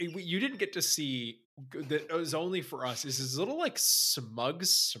you didn't get to see that it was only for us. Is his little like smug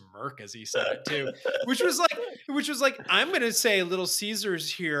smirk as he said it too, which was like I'm gonna say Little Caesars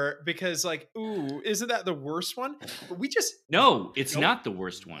here because like, ooh, isn't that the worst one? But we just it's not the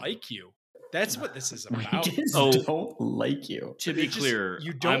worst one. Like you. That's what this is about. We just don't like you. To be clear,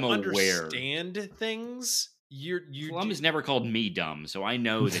 you don't I'm understand things. Plum has never called me dumb, so I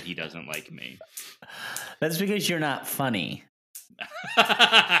know that he doesn't like me. That's because you're not funny.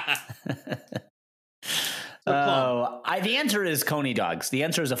 The answer is Coney dogs. The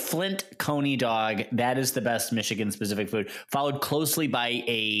answer is a Flint Coney dog. That is the best Michigan specific food, followed closely by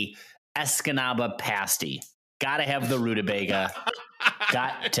a Escanaba pasty. Gotta have the rutabaga.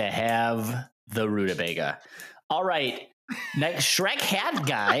 Got to have the rutabaga. All right. Next, Shrek Hat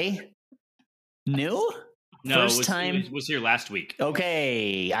Guy. New? No, First time was here last week.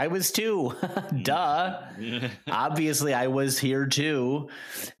 Okay, I was too. Duh. Obviously, I was here too.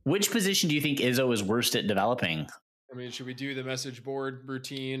 Which position do you think Izzo is worst at developing? I mean, should we do the message board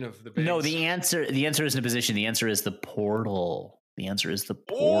routine of the banks? No, the answer isn't a position. The answer is the portal. The answer is the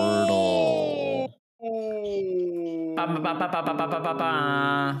portal. All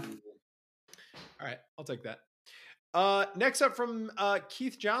right, I'll take that. Next up from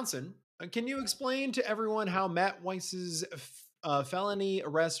Keith Johnson. Can you explain to everyone how Matt Weiss's felony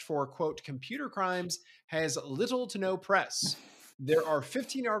arrest for, quote, computer crimes has little to no press? There are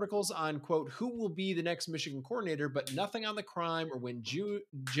 15 articles on, quote, who will be the next Michigan coordinator, but nothing on the crime or when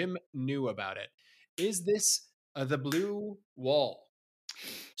Jim knew about it. Is this the blue wall?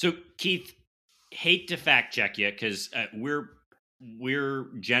 So, Keith, hate to fact check you because we're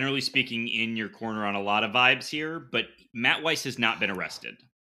generally speaking in your corner on a lot of vibes here, but Matt Weiss has not been arrested.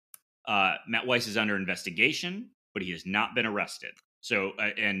 Matt Weiss is under investigation, but he has not been arrested. So,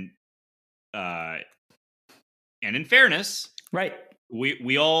 and in fairness, right,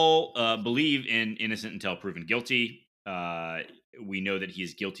 we all believe in innocent until proven guilty. We know that he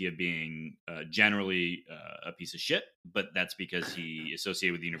is guilty of being generally a piece of shit, but that's because he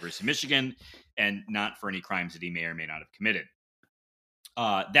associated with the University of Michigan and not for any crimes that he may or may not have committed.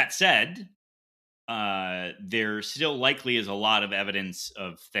 That said, there still likely is a lot of evidence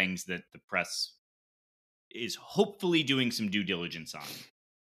of things that the press is hopefully doing some due diligence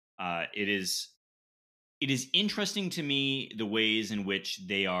on. It is interesting to me the ways in which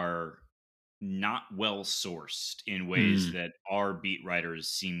they are not well sourced in ways that our beat writers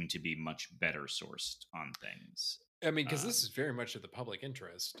seem to be much better sourced on things. I mean, because this is very much of the public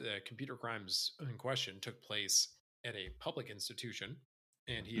interest. Computer crimes in question took place at a public institution.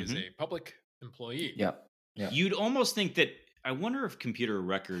 and he is a public employee. Yep. You'd almost think that. I wonder if computer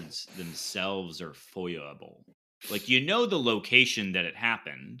records themselves are FOIA-able. Like, the location that it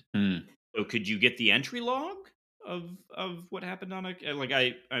happened. So could you get the entry log of what happened on a, like,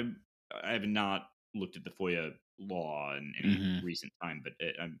 I have not looked at the FOIA law in any recent time, but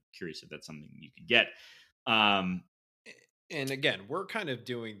I'm curious if that's something you could get. And again, we're kind of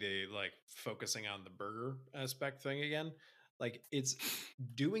doing the like focusing on the burger aspect thing again. Like, it's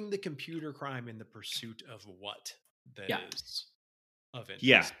doing the computer crime in the pursuit of what that is of interest.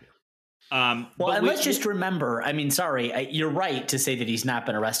 Yeah. Well, and let's just remember, I mean, sorry, you're right to say that he's not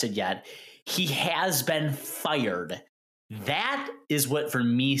been arrested yet. He has been fired. That is what, for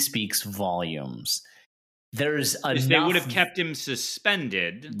me, speaks volumes. There's enough. They would have kept him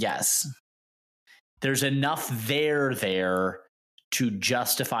suspended. Yes. There's enough there to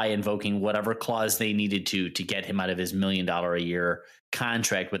justify invoking whatever clause they needed to get him out of his $1 million a year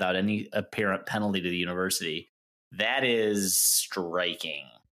contract without any apparent penalty to the university. That is striking.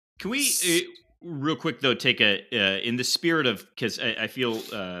 Can we, real quick though, take in the spirit of, because I feel,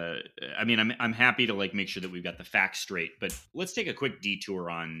 I mean, I'm happy to like make sure that we've got the facts straight, but let's take a quick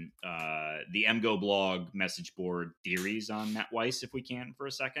detour on the MGO blog message board theories on Matt Weiss, if we can, for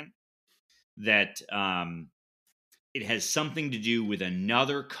a second. That it has something to do with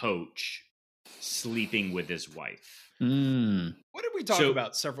another coach sleeping with his wife. What did we talk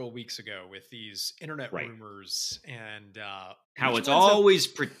about several weeks ago with these internet rumors and how it's always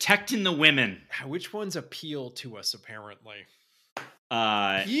protecting the women? Which ones appeal to us, apparently?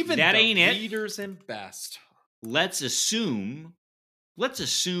 Even that the ain't leaders and best. Let's assume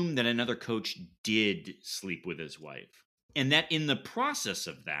that another coach did sleep with his wife, and that in the process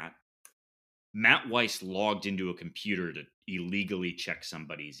of that, Matt Weiss logged into a computer to illegally check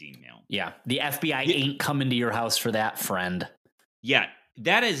somebody's email. Yeah, the FBI ain't coming to your house for that, friend. Yeah,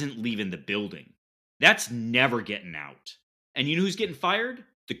 that isn't leaving the building. That's never getting out. And you know who's getting fired?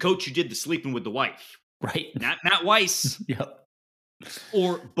 The coach who did the sleeping with the wife. Right. Not Matt Weiss. Yep.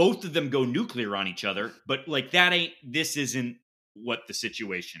 Or both of them go nuclear on each other. But like this isn't what the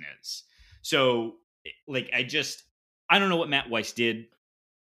situation is. So like, I don't know what Matt Weiss did.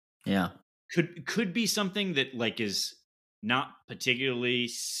 Yeah. Could be something that like is not particularly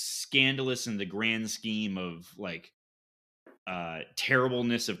scandalous in the grand scheme of like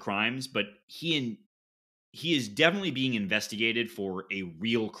terribleness of crimes, but he is definitely being investigated for a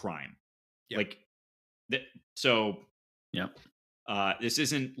real crime. Yep. Like that. So this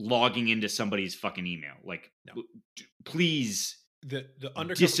isn't logging into somebody's fucking email. Like, please, the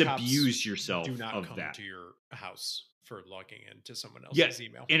disabuse yourself do not of come that to your house for logging into someone else's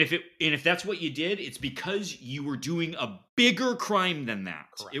email. And if that's what you did, it's because you were doing a bigger crime than that.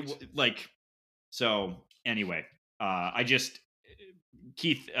 Correct. So anyway,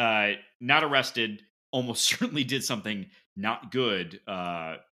 Keith, not arrested, almost certainly did something not good.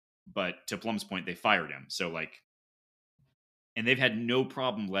 But to Plum's point, they fired him. So like, and they've had no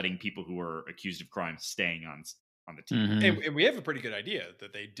problem letting people who are accused of crime staying on the team. Mm-hmm. And we have a pretty good idea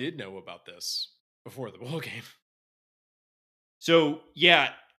that they did know about this before the bowl game. So yeah,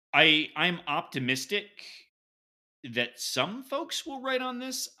 I'm optimistic that some folks will write on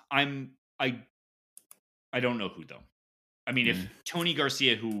this. I don't know who though. I mean, if Tony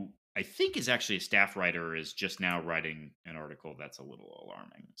Garcia, who I think is actually a staff writer, is just now writing an article, that's a little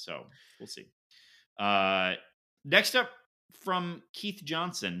alarming. So we'll see. Next up from Keith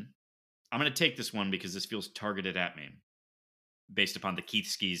Johnson, I'm going to take this one because this feels targeted at me based upon the Keith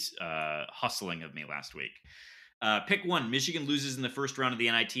Skis hustling of me last week. Pick one. Michigan loses in the first round of the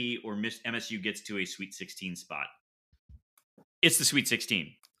NIT, or MSU gets to a Sweet 16 spot. It's the Sweet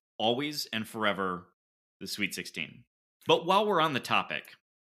 16. Always and forever the Sweet 16. But while we're on the topic,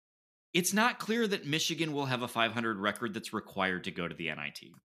 it's not clear that Michigan will have a 500 record that's required to go to the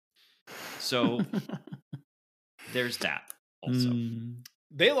NIT. So there's that also.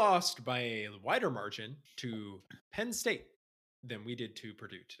 They lost by a wider margin to Penn State than we did to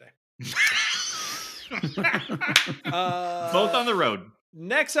Purdue today. Both on the road.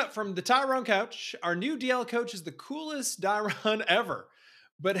 Next up from the Tyrone couch, our new DL coach is the coolest Dyron ever.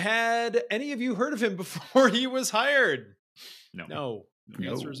 But had any of you heard of him before he was hired? No. The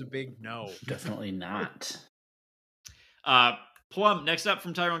answer is a big no. Definitely not. Plum, next up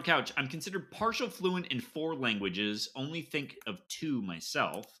from Tyrone Couch. I'm considered partial fluent in 4 languages. Only think of 2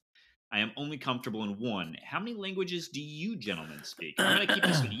 myself. I am only comfortable in 1. How many languages do you gentlemen speak? I'm going to keep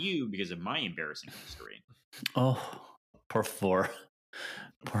this with you because of my embarrassing history. Oh, por favor.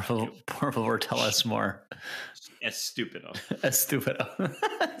 Por favor, tell us more. Estupido.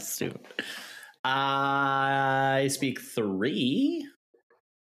 Stupid. I speak 3.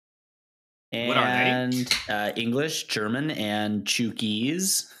 What are they? And English, German, and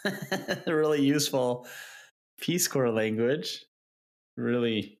Chukis. Really useful Peace Corps language.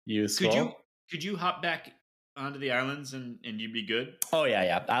 Really useful. Could you hop back onto the islands and you'd be good? Oh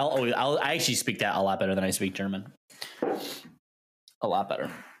yeah. I actually speak that a lot better than I speak German. A lot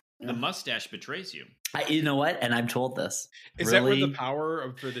better. The mustache betrays you. You know what? And I'm told this. Is that where the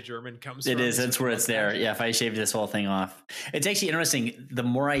power for the German comes from? It is. That's where it's there. Yeah, if I shave this whole thing off. It's actually interesting. The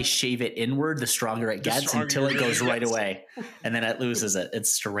more I shave it inward, the stronger it gets until it goes right away. And then it loses it.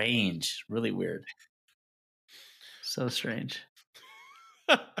 It's strange. Really weird. So strange.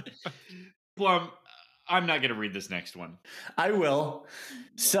 Plum, I'm not going to read this next one. I will.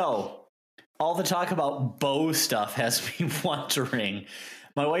 So, all the talk about bow stuff has me wondering.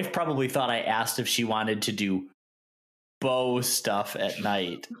 My wife probably thought I asked if she wanted to do bow stuff at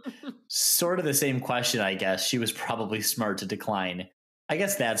night. Sort of the same question, I guess. She was probably smart to decline. I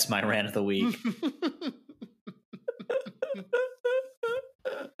guess that's my rant of the week.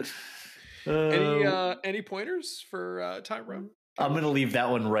 Any pointers for Tyrone? I'm going to leave that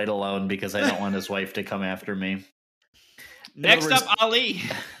one right alone because I don't want his wife to come after me. Next up, Ali.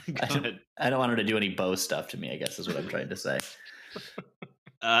 I don't want her to do any bow stuff to me, I guess is what I'm trying to say.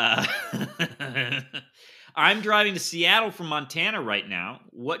 I'm driving to Seattle from Montana right now.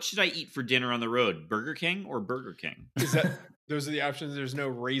 What should I eat for dinner on the road? Burger King or Burger King? Is that those are the options? There's no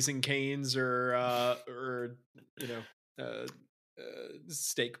Raising Canes or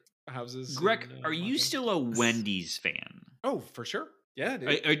steak houses. Greg, are you still a Wendy's fan? Oh, for sure. Yeah,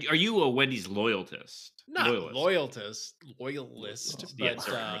 dude. Are you a Wendy's loyalist? Not loyalist, Yeah, but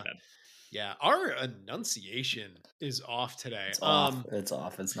sorry about that. yeah, our enunciation is off today. It's off. It's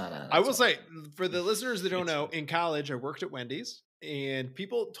off. It's not on. I will say, for the listeners that don't know, in college I worked at Wendy's, and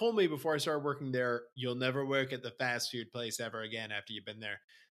people told me before I started working there, you'll never work at the fast food place ever again after you've been there.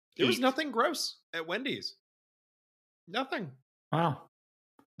 There was nothing gross at Wendy's. Nothing. Wow.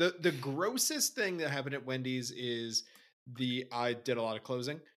 The grossest thing that happened at Wendy's is I did a lot of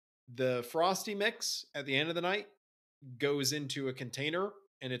closing. The Frosty mix at the end of the night goes into a container,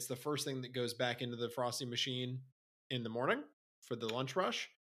 and it's the first thing that goes back into the Frosty machine in the morning for the lunch rush.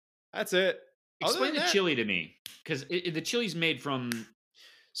 That's it. Explain the chili to me, because the chili's made from...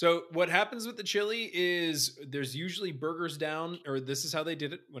 So what happens with the chili is there's usually burgers down, or this is how they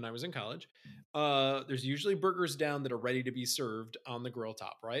did it when I was in college. There's usually burgers down that are ready to be served on the grill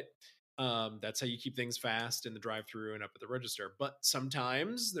top, right? That's how you keep things fast in the drive-thru and up at the register. But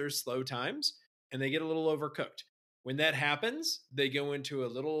sometimes there's slow times and they get a little overcooked. When that happens, they go into a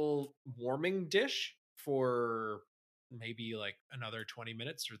little warming dish for maybe like another 20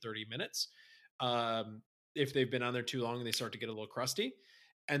 minutes or 30 minutes. If they've been on there too long, they start to get a little crusty.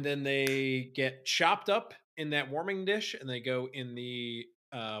 And then they get chopped up in that warming dish and they go in the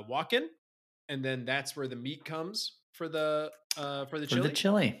walk-in. And then that's where the meat comes for the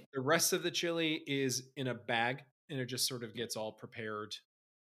chili. The rest of the chili is in a bag, and it just sort of gets all prepared.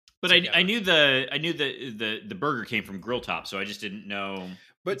 But I knew the burger came from Grill Top, so I just didn't know.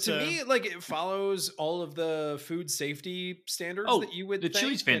 But to me, like, it follows all of the food safety standards that you would. The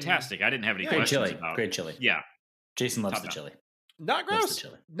chili's fantastic. I didn't have any questions about. Great chili. Yeah, Jason loves the chili. Not gross.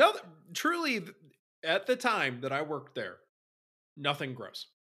 No, truly, at the time that I worked there, nothing gross.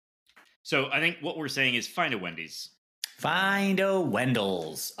 So I think what we're saying is find a Wendy's. Find a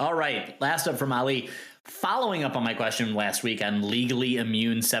Wendell's. All right. Last up from Ali. Following up on my question last week on legally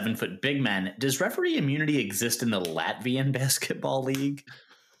immune 7-foot big men, does referee immunity exist in the Latvian basketball league?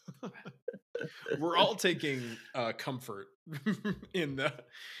 We're all taking comfort in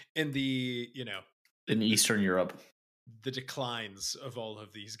Eastern Europe. The declines of all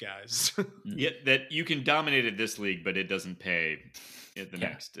of these guys. Yeah, that you can dominate at this league, but it doesn't pay at the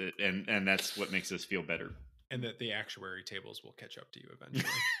next, and that's what makes us feel better. And that the actuary tables will catch up to you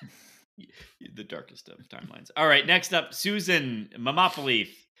eventually. The darkest of timelines. All right, next up, Susan Mamopoly.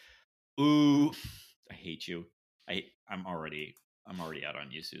 Ooh, I hate you. I'm already out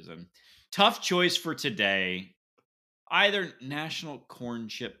on you, Susan. Tough choice for today. Either National Corn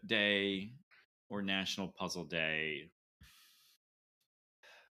Chip Day or National Puzzle Day.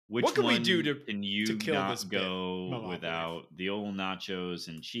 What can we do to kill not this go without the old nachos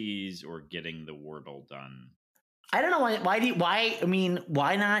and cheese or getting the Wordle done? I don't know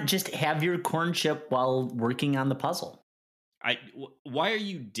why not just have your corn chip while working on the puzzle? Why are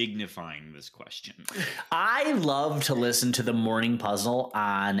you dignifying this question? I love to listen to the Morning Puzzle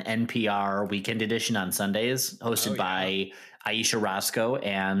on NPR Weekend Edition on Sundays, hosted by Aisha Roscoe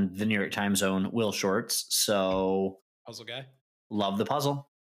and the New York Times own Will Shorts. So, puzzle guy. Love the puzzle.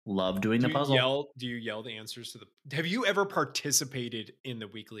 Love doing the puzzle. Do you yell the answers to the? Have you ever participated in the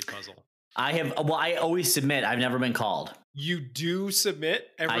weekly puzzle? I have. Well, I always submit. I've never been called. You do submit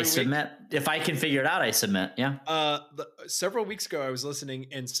every week? I submit. If I can figure it out, I submit. Yeah. Several weeks ago, I was listening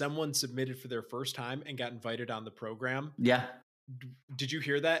and someone submitted for their first time and got invited on the program. Yeah. Did you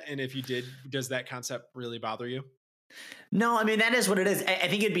hear that? And if you did, does that concept really bother you? No, I mean, that is what it is. I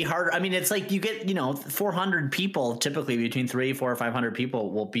think it'd be harder. I mean, it's like you get, 400 people, typically between 300, 400, or 500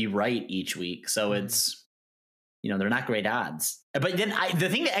 people will be right each week. So it's, they're not great odds. But then the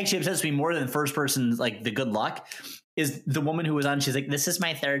thing that actually upsets me more than the first person, like the good luck, is the woman who was on. She's like, this is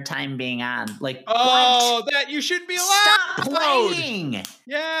my third time being on. Like, what? That you shouldn't be allowed. Stop playing.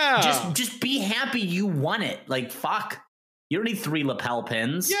 Yeah. Just be happy you won it. Like, fuck. You don't need 3 lapel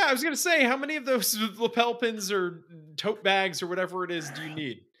pins. Yeah, I was going to say, how many of those lapel pins or tote bags or whatever it is do you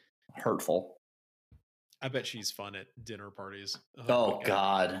need? Hurtful. I bet she's fun at dinner parties. Oh,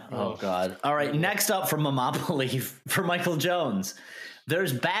 God. Oh, God. All right, next up from Momopoly for Michael Jones.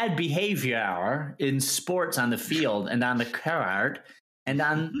 There's bad behavior in sports on the field and on the court and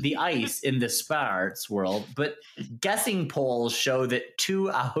on the ice in the sports world, but guessing polls show that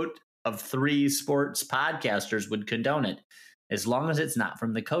 2 out of 3 sports podcasters would condone it, as long as it's not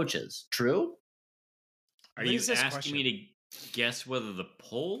from the coaches. True? Are you asking me to guess whether the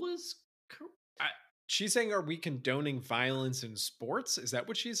poll is correct? She's saying, are we condoning violence in sports? Is that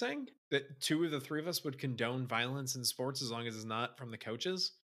what she's saying? That 2 of the 3 of us would condone violence in sports as long as it's not from the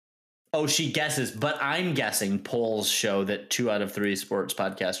coaches? Oh, she guesses, but I'm guessing polls show that 2 out of 3 sports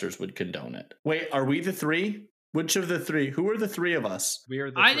podcasters would condone it. Wait, are we the 3? Which of the 3? Who are the 3 of us? We are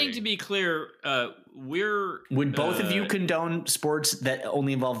the 3. I think, to be clear, we're... Would both of you condone sports that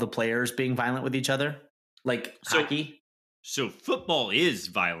only involve the players being violent with each other? Like hockey? So football is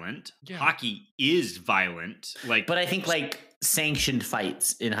violent. Yeah. Hockey is violent. But I think like sanctioned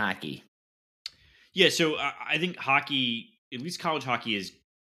fights in hockey. Yeah, so I think hockey, at least college hockey, has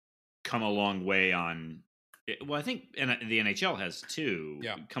come a long way on... Well, I think the NHL has too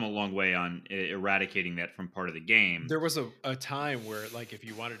come a long way on eradicating that from part of the game. There was a time where, like, if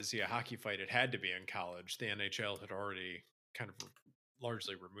you wanted to see a hockey fight, it had to be in college. The NHL had already kind of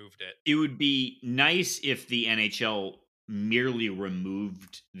largely removed it. It would be nice if the NHL merely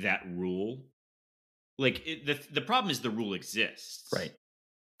removed that rule. Like, the problem is the rule exists. Right.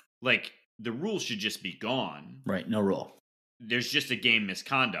 Like, the rule should just be gone. Right, no rule. There's just a game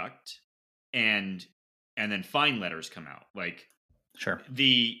misconduct, and then fine letters come out. Like, sure.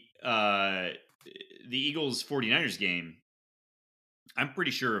 The Eagles 49ers game, I'm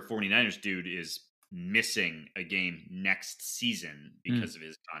pretty sure a 49ers dude is missing a game next season because of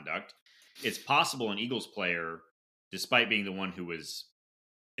his conduct. It's possible an Eagles player, despite being the one who was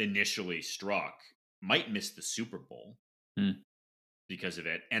initially struck, might miss the Super Bowl because of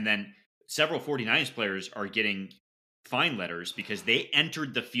it. And then several 49ers players are getting fine letters because they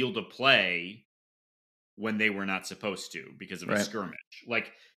entered the field of play when they were not supposed to because of a skirmish.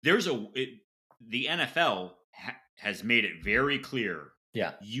 Like, the NFL has made it very clear.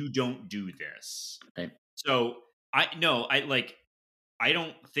 Yeah, you don't do this. Right. So I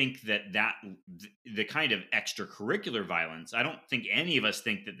don't think that the kind of extracurricular violence, I don't think any of us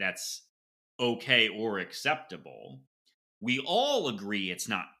think that that's okay or acceptable. We all agree it's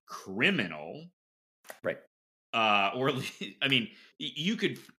not criminal. Right. Or I mean, you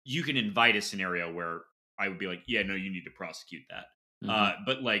can invite a scenario where I would be like, yeah, no, you need to prosecute that.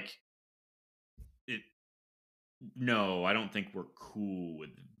 But like, no, I don't think we're cool with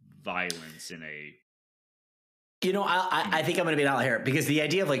violence in a... I think I'm going to be out here because the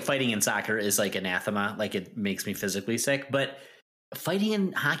idea of like fighting in soccer is like anathema. Like, it makes me physically sick, but fighting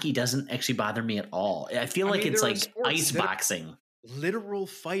in hockey doesn't actually bother me at all. I feel like it's like ice boxing. Literal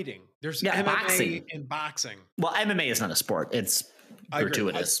fighting. There's MMA boxing and boxing. Well, MMA is not a sport. It's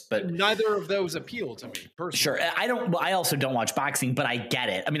gratuitous, but neither of those appeal to me personally. Sure. I also don't watch boxing, but I get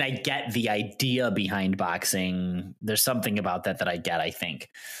it. I mean, I get the idea behind boxing. There's something about that I get, I think.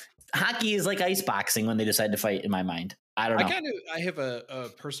 Hockey is like ice boxing when they decide to fight, in my mind. I don't know. I have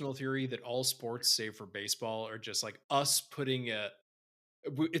a personal theory that all sports, save for baseball, are just like us putting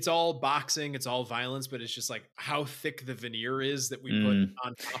it's all boxing, it's all violence, but it's just like how thick the veneer is that we put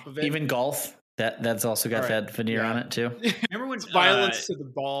on top of it. Even golf, that's also got that veneer on it too. Remember when violence to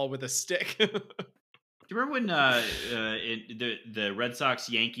the ball with a stick? Do you remember when the Red Sox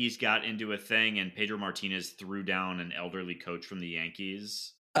Yankees got into a thing and Pedro Martinez threw down an elderly coach from the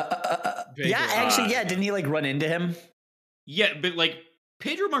Yankees? Didn't he like run into him? Yeah, but like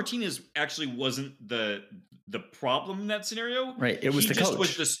Pedro Martinez actually wasn't the problem in that scenario. Right, it was the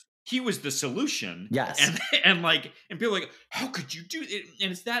coach. He was the solution. Yes, and people are like, how could you do it?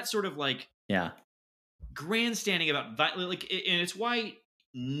 And it's that sort of like grandstanding about like, and it's why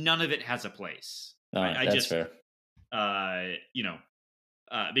none of it has a place. All right, that's fair.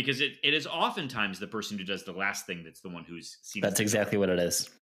 Because it is oftentimes the person who does the last thing that's the one who's seen. That's exactly what it is.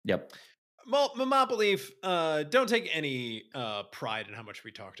 Yep. Well, Mama Belief, don't take any pride in how much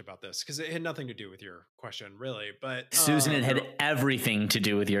we talked about this, because it had nothing to do with your question, really. But Susan, it had everything to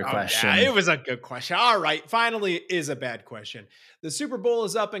do with your question. Yeah, it was a good question. All right, finally, it is a bad question. The Super Bowl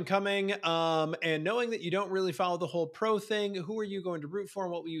is up and coming, and knowing that you don't really follow the whole pro thing, who are you going to root for,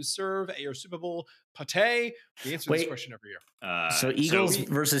 and what will you serve at your Super Bowl pate? We answer this question every year. So Eagles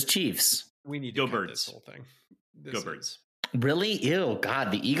versus Chiefs. We need to go cut Birds. This whole thing. Go Birds. Really? Ew,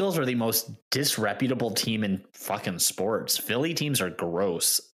 God, the Eagles are the most disreputable team in fucking sports. Philly teams are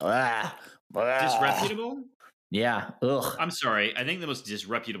gross. Disreputable? Yeah. Ugh. I'm sorry. I think the most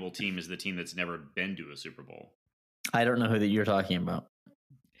disreputable team is the team that's never been to a Super Bowl. I don't know who that you're talking about.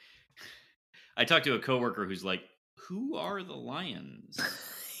 I talked to a coworker who's like, who are the Lions?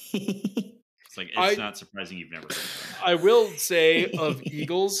 It's like, it's not surprising you've never heard of them. I will say of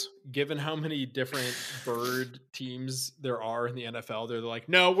Eagles, given how many different bird teams there are in the NFL, they're like,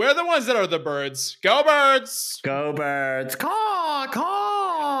 no, we're the ones that are the birds. Go Birds! Go Birds! Caw,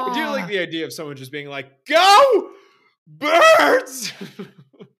 caw! I do like the idea of someone just being like, go Birds!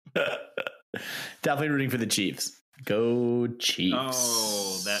 Definitely rooting for the Chiefs. Go Chiefs.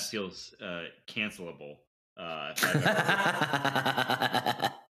 Oh, that feels cancelable.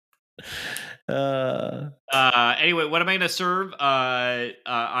 Anyway, what am I going to serve?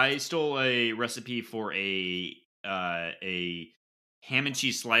 I stole a recipe for a ham and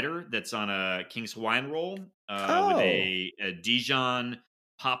cheese slider that's on a King's Hawaiian roll with a Dijon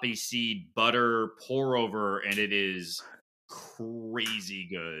poppy seed butter pour over, and it is crazy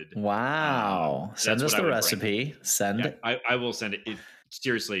good. Wow. Send us the recipe. Send it. I will send it. It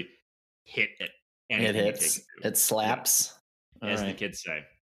seriously hit it. It hits. It slaps. Yeah. As the kids say.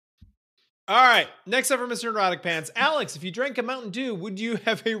 All right. Next up for Mr. Erotic Pants. Alex, if you drank a Mountain Dew, would you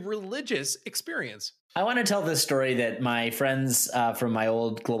have a religious experience? I want to tell this story that my friends from my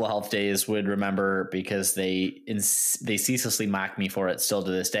old global health days would remember because they ceaselessly mock me for it still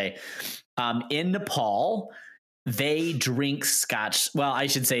to this day. In Nepal, they drink scotch. Well, I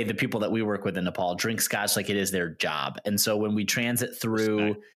should say the people that we work with in Nepal drink scotch like it is their job. And so when we transit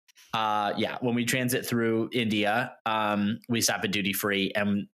through... when we transit through India, we stop at duty free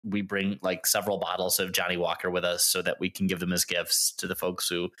and we bring like several bottles of Johnny Walker with us so that we can give them as gifts to the folks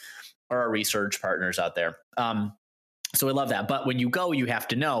who are our research partners out there. So we love that. But when you go, you have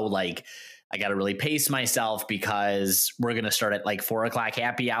to know, like, I got to really pace myself because we're going to start at like 4:00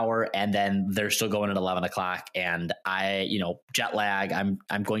 happy hour. And then they're still going at 11 o'clock. And jet lag,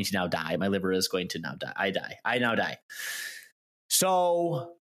 I'm going to now die. My liver is going to now die. I now die.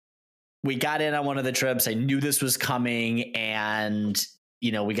 So we got in on one of the trips. I knew this was coming, and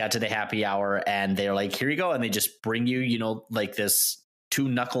we got to the happy hour, and they're like, "Here you go," and they just bring you, like this 2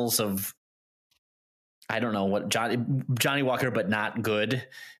 knuckles of, I don't know what Johnny Walker, but not good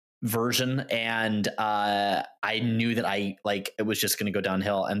version. And I knew that it was just going to go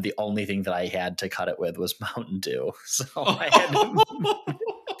downhill, and the only thing that I had to cut it with was Mountain Dew. So I had to.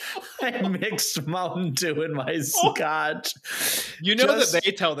 I mixed Mountain Dew in my scotch. That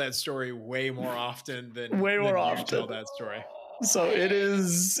they tell that story way more often than you tell that story. So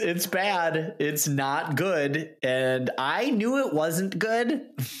it's bad. It's not good. And I knew it wasn't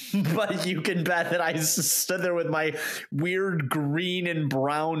good, but you can bet that I stood there with my weird green and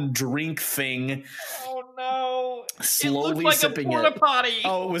brown drink thing. Oh no. Slowly it looked like sipping a porta it. potty.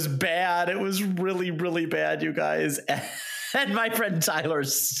 Oh, it was bad. It was really, really bad, you guys. And my friend Tyler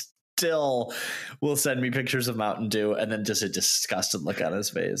still will send me pictures of Mountain Dew and then just a disgusted look on his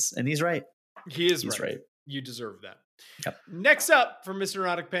face. And he's right. He's right. You deserve that. Yep. Next up from Mr.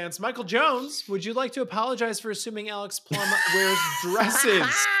 Erotic Pants, Michael Jones. Would you like to apologize for assuming Alex Plum wears dresses?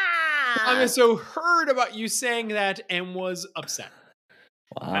 I so heard about you saying that and was upset.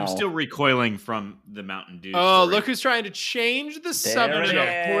 Wow. I'm still recoiling from the Mountain Dew. Oh, story. look who's trying to change the subject.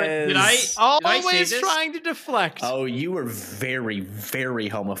 Did I Always say this? trying to deflect. Oh, you were very, very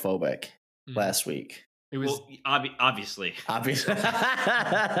homophobic last week. It was obviously. Obviously.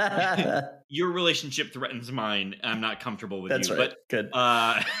 Your relationship threatens mine. I'm not comfortable with That's you. right. But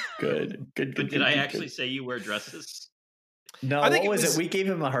good. But did I actually say you wear dresses? No, what was it? We gave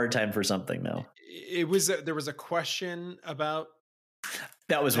him a hard time for something, though. It was there was a question about.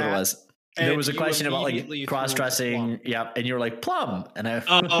 That was what it was. There was a question about like cross-dressing. Yeah, and you were like Plum, and I.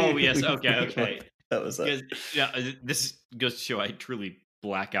 Oh yes, okay. That was it. Yeah, this goes to show I truly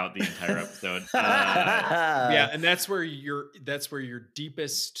black out the entire episode. Yeah, and that's where your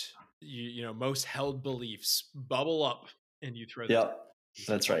deepest, most held beliefs bubble up, and you throw them. Yep.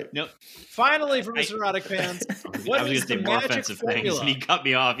 That's right. No, Finally, for Mr. Erotic fans, what I was is going to say the more magic offensive things, formula? and he cut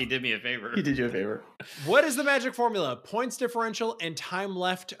me off. He did me a favor. He did you a favor. What is the magic formula? Points differential and time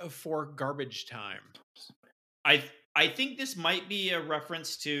left for garbage time. I think this might be a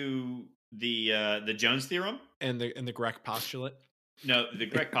reference to the Jones theorem And the Grech postulate. No, the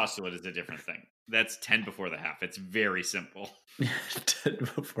Grech postulate is a different thing. That's 10 before the half. It's very simple. 10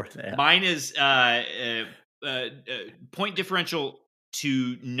 before the half. Mine is point differential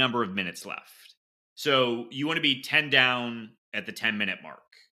to number of minutes left. So you want to be 10 down at the 10-minute mark.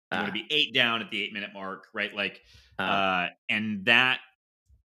 You want to be 8 down at the 8-minute mark, right? Like, and that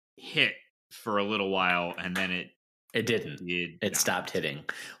hit for a little while, and then it didn't. It stopped hitting.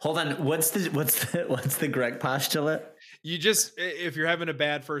 Hold on. What's the Grech postulate? You just, if you're having a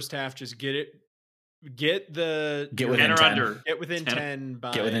bad first half, just get within 10. Get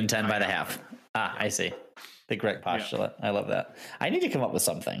within 10 by the half. I see. The Grech postulate. Yeah. I love that. I need to come up with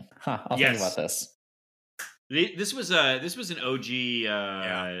something. I'll think about this. This was an OG.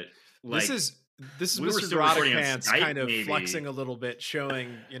 Like, this is Mr. Erotic Pants kind of flexing a little bit,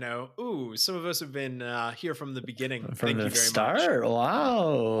 showing, some of us have been here from the beginning. Thank you very start. much. Wow.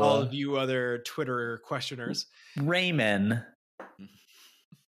 All of you other Twitter questioners. Raymond.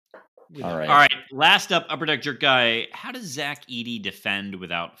 All right. Last up, Upper Deck Jerk Guy. How does Zach Edey defend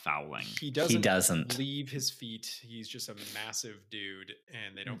without fouling? He doesn't leave his feet. He's just a massive dude,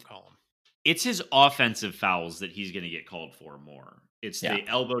 and they don't call him. It's his offensive fouls that he's going to get called for more. It's the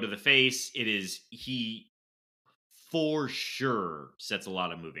elbow to the face. He for sure sets a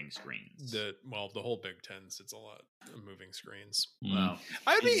lot of moving screens. The whole Big Ten sets a lot of moving screens. Wow.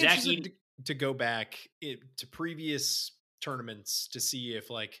 I'd be interested to go back to previous tournaments to see if,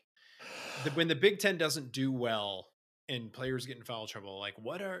 like, when the Big Ten doesn't do well and players get in foul trouble, like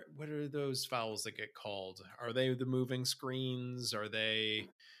what are those fouls that get called? Are they the moving screens? Are they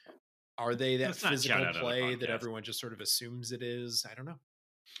that physical play that everyone just sort of assumes it is? I don't know.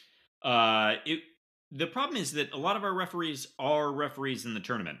 The problem is that a lot of our referees are referees in the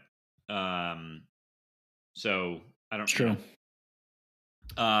tournament. So I don't know. True.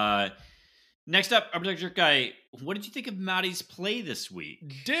 Next up, Upper Deck Jerk Guy. What did you think of Matty's play this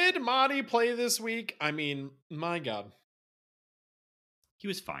week? Did Matty play this week? I mean, my God. He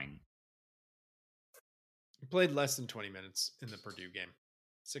was fine. He played less than 20 minutes in the Purdue game.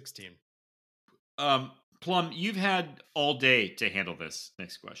 16. Plum, you've had all day to handle this.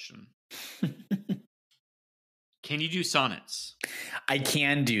 Next question. Can you do sonnets? I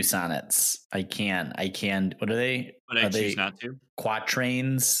can do sonnets. I can. What are they? But I choose not to.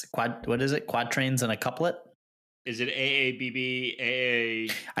 Quatrains. What is it? Quatrains and a couplet? Is it AABB,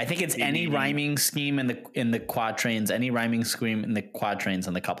 AA? I think it's any rhyming scheme in the quatrains. Any rhyming scheme in the quatrains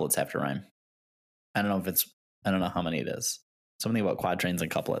and the couplets have to rhyme. I don't know how many it is. Something about quatrains and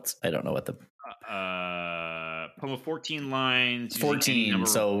couplets. I don't know what the poem of 14 lines. 14.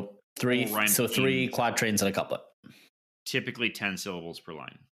 So three quatrains and a couplet. Typically 10 syllables per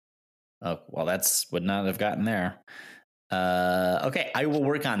line. Oh, well, would not have gotten there. Okay, I will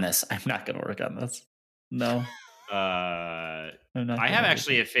work on this. I'm not going to work on this. No. I have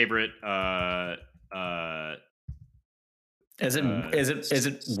actually a favorite. Is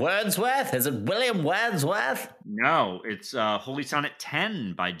it Wordsworth? Is it William Wordsworth? No, it's Holy Sonnet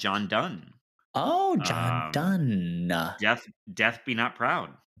 10 by John Donne. Oh, John Donne. Death be not proud.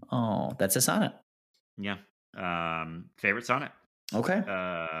 Oh, that's a sonnet. Yeah. Favorite sonnet. Okay.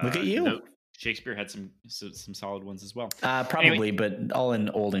 Look at you. Shakespeare had some solid ones as well. Probably, anyway, but all in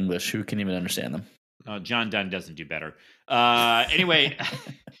Old English. Who can even understand them? John Donne doesn't do better. Anyway.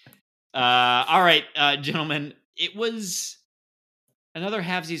 All right, gentlemen. It was another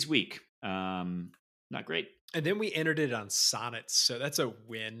halvesies week. Not great. And then we entered it on sonnets, so that's a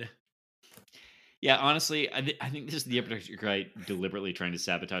win. Yeah, honestly, I think this is the Upper Deck Guy deliberately trying to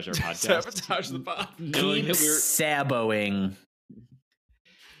sabotage our podcast. Sabotage the pod. Keep saboing.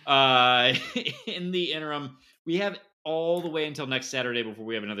 In the interim, we have all the way until next Saturday before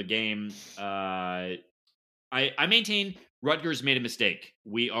we have another game. I maintain Rutgers made a mistake.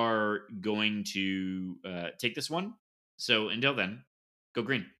 We are going to take this one. So until then, go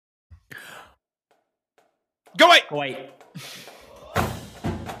green. Go white. Go white.